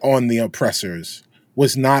on the oppressors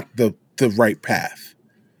was not the right path.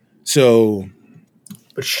 So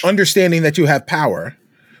understanding that you have power,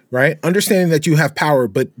 right? Understanding that you have power,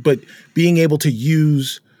 but being able to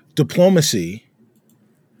use diplomacy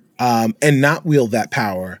and not wield that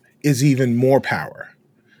power is even more power.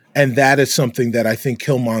 And that is something that I think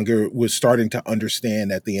Killmonger was starting to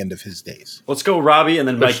understand at the end of his days. Let's go, Robbie, and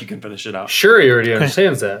then Mike, you can finish it out. Shuri already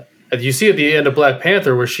understands that. You see at the end of Black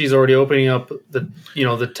Panther where she's already opening up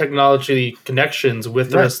the technology connections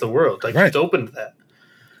with the rest of the world. Like she's open to that.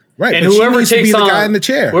 Right. And but whoever she needs takes to be on the guy in the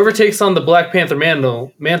chair. whoever takes on the Black Panther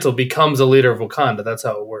mantle becomes a leader of Wakanda. That's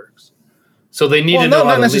how it works. So they need to know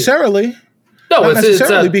how not to necessarily. lead. No, Not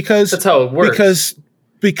necessarily because that's how it works.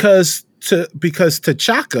 Because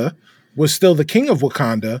T'Chaka was still the king of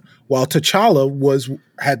Wakanda, while T'Challa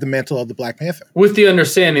had the mantle of the Black Panther. With the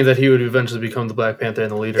understanding that he would eventually become the Black Panther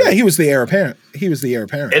and the leader. Yeah, he was the heir apparent.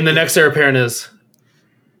 And the next heir apparent is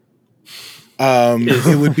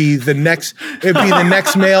it would be the next. It'd be the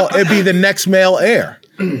next male. It'd be the next male heir.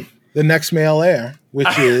 The next male heir,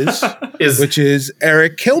 which is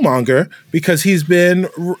Eric Killmonger, because he's been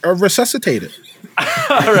resuscitated.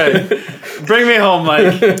 All right. Bring me home,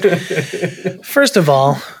 Mike. First of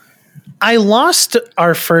all, I lost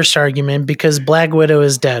our first argument because Black Widow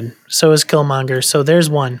is dead. So is Killmonger. So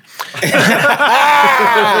there's one.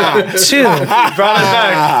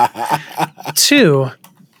 Two.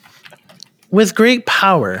 With great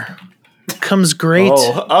power comes great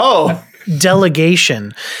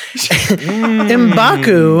delegation.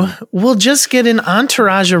 M'Baku will just get an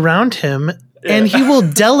entourage around him, and he will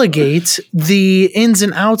delegate the ins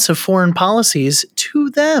and outs of foreign policies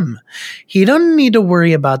to them. He doesn't need to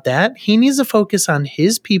worry about that. He needs to focus on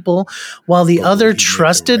his people, while the other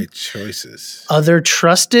trusted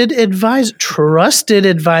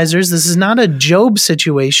advisors. This is not a Job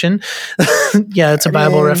situation. Yeah, it's a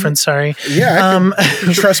Bible reference. Sorry. Yeah, I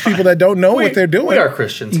can trust people that don't know what they're doing. We are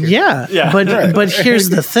Christians here. Yeah. But here's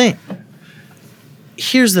the thing.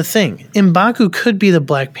 M'Baku could be the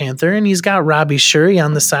Black Panther, and he's got Robbie Shuri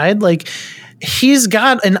on the side. Like, he's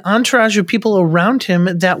got an entourage of people around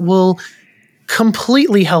him that will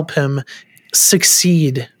completely help him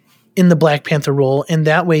succeed in the Black Panther role. And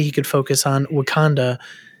that way he could focus on Wakanda,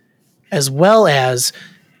 as well as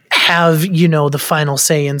have, the final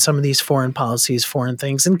say in some of these foreign policies, foreign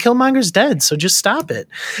things. And Killmonger's dead, so just stop it.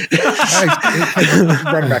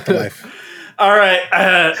 Run back to life. All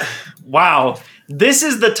right. Wow. This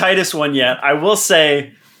is the tightest one yet. I will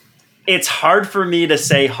say it's hard for me to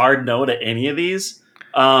say hard no to any of these.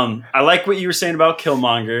 I like what you were saying about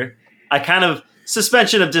Killmonger. I kind of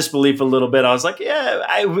suspension of disbelief a little bit. I was like,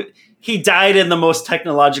 he died in the most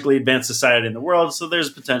technologically advanced society in the world, so there's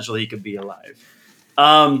potential he could be alive.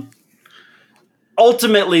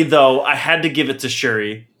 Ultimately, though, I had to give it to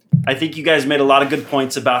Shuri. I think you guys made a lot of good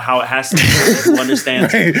points about how it has to be who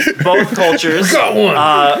understands both cultures,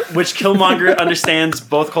 which Killmonger understands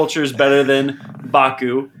both cultures better than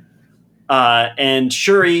Baku. And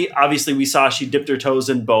Shuri, obviously, we saw she dipped her toes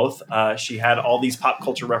in both. She had all these pop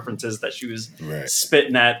culture references that she was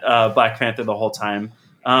spitting at Black Panther the whole time.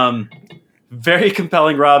 Very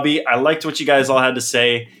compelling, Robbie. I liked what you guys all had to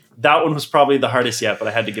say. That one was probably the hardest yet, but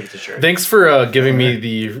I had to give it to Shuri. Thanks for giving me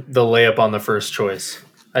the layup on the first choice.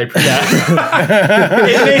 I appreciate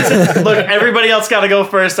that. Look, everybody else got to go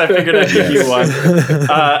first. I figured I'd give you one,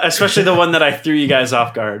 especially the one that I threw you guys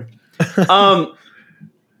off guard. I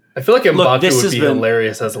feel like M'Baku would be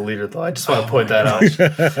hilarious as a leader, though. I just want to point that out.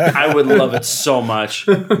 I would love it so much.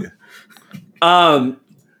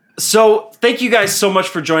 So thank you guys so much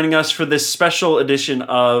for joining us for this special edition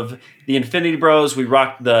of the Infinity Bros. We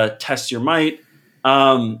rocked the Test Your Might.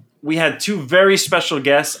 We had two very special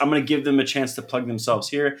guests. I'm going to give them a chance to plug themselves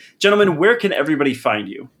here. Gentlemen, where can everybody find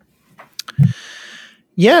you?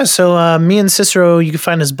 Yeah, so me and Cicero, you can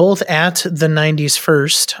find us both at the 90s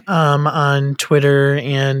First on Twitter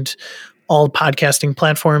and all podcasting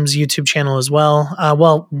platforms, YouTube channel as well.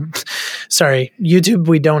 YouTube,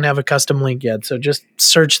 we don't have a custom link yet, so just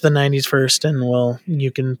search the 90s First and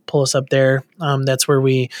you can pull us up there. That's where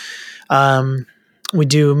we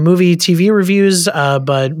do movie, TV reviews,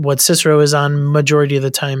 but what Cicero is on majority of the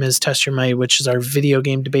time is Test Your Might, which is our video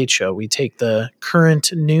game debate show. We take the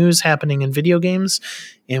current news happening in video games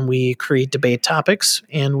and we create debate topics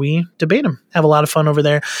and we debate them. Have a lot of fun over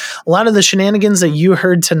there. A lot of the shenanigans that you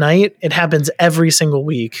heard tonight, it happens every single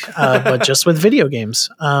week, but just with video games.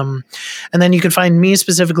 And then you can find me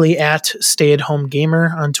specifically at Stay at Home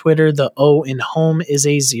Gamer on Twitter. The O in home is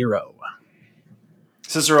a 0.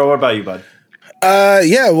 Cicero, what about you, bud?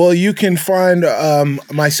 You can find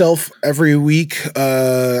myself every week.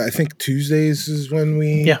 I think Tuesdays is when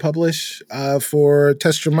we publish for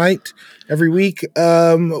Test Your Might every week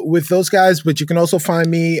with those guys. But you can also find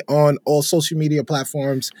me on all social media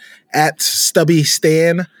platforms at Stubby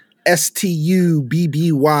Stan,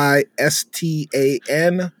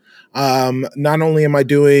 STUBBYSTAN. Not only am I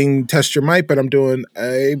doing Test Your Might, but I'm doing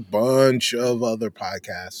a bunch of other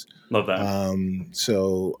podcasts. Love that.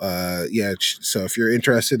 So if you're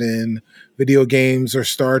interested in video games or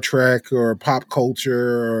Star Trek or pop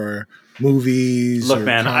culture or movies, Look, or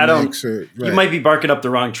man, comics, you might be barking up the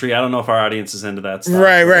wrong tree. I don't know if our audience is into that stuff.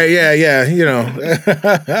 Right. Yeah. You know.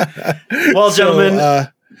 Well, gentlemen,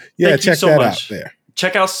 thank check you so that much. out there.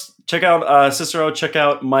 Check out Cicero. Check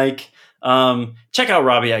out Mike. Check out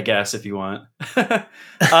Robbie, I guess, if you want.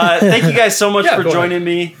 Thank you guys so much for joining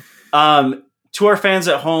me. To our fans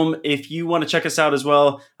at home, if you want to check us out as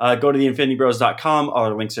well, go to theinfinitybros.com. All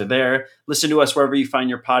our links are there. Listen to us wherever you find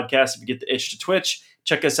your podcast. If you get the itch to Twitch,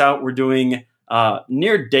 check us out. We're doing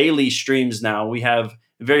near daily streams now. We have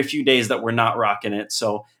very few days that we're not rocking it.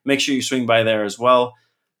 So make sure you swing by there as well.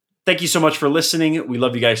 Thank you so much for listening. We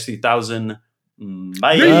love you guys 3000.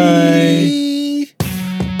 Bye. Bye.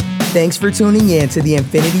 Thanks for tuning in to the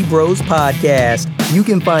Infinity Bros podcast. You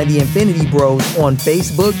can find the Infinity Bros on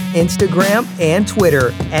Facebook, Instagram, and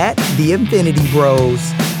Twitter at The Infinity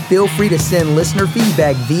Bros. Feel free to send listener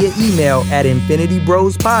feedback via email at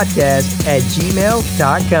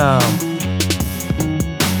infinitybrospodcast@gmail.com.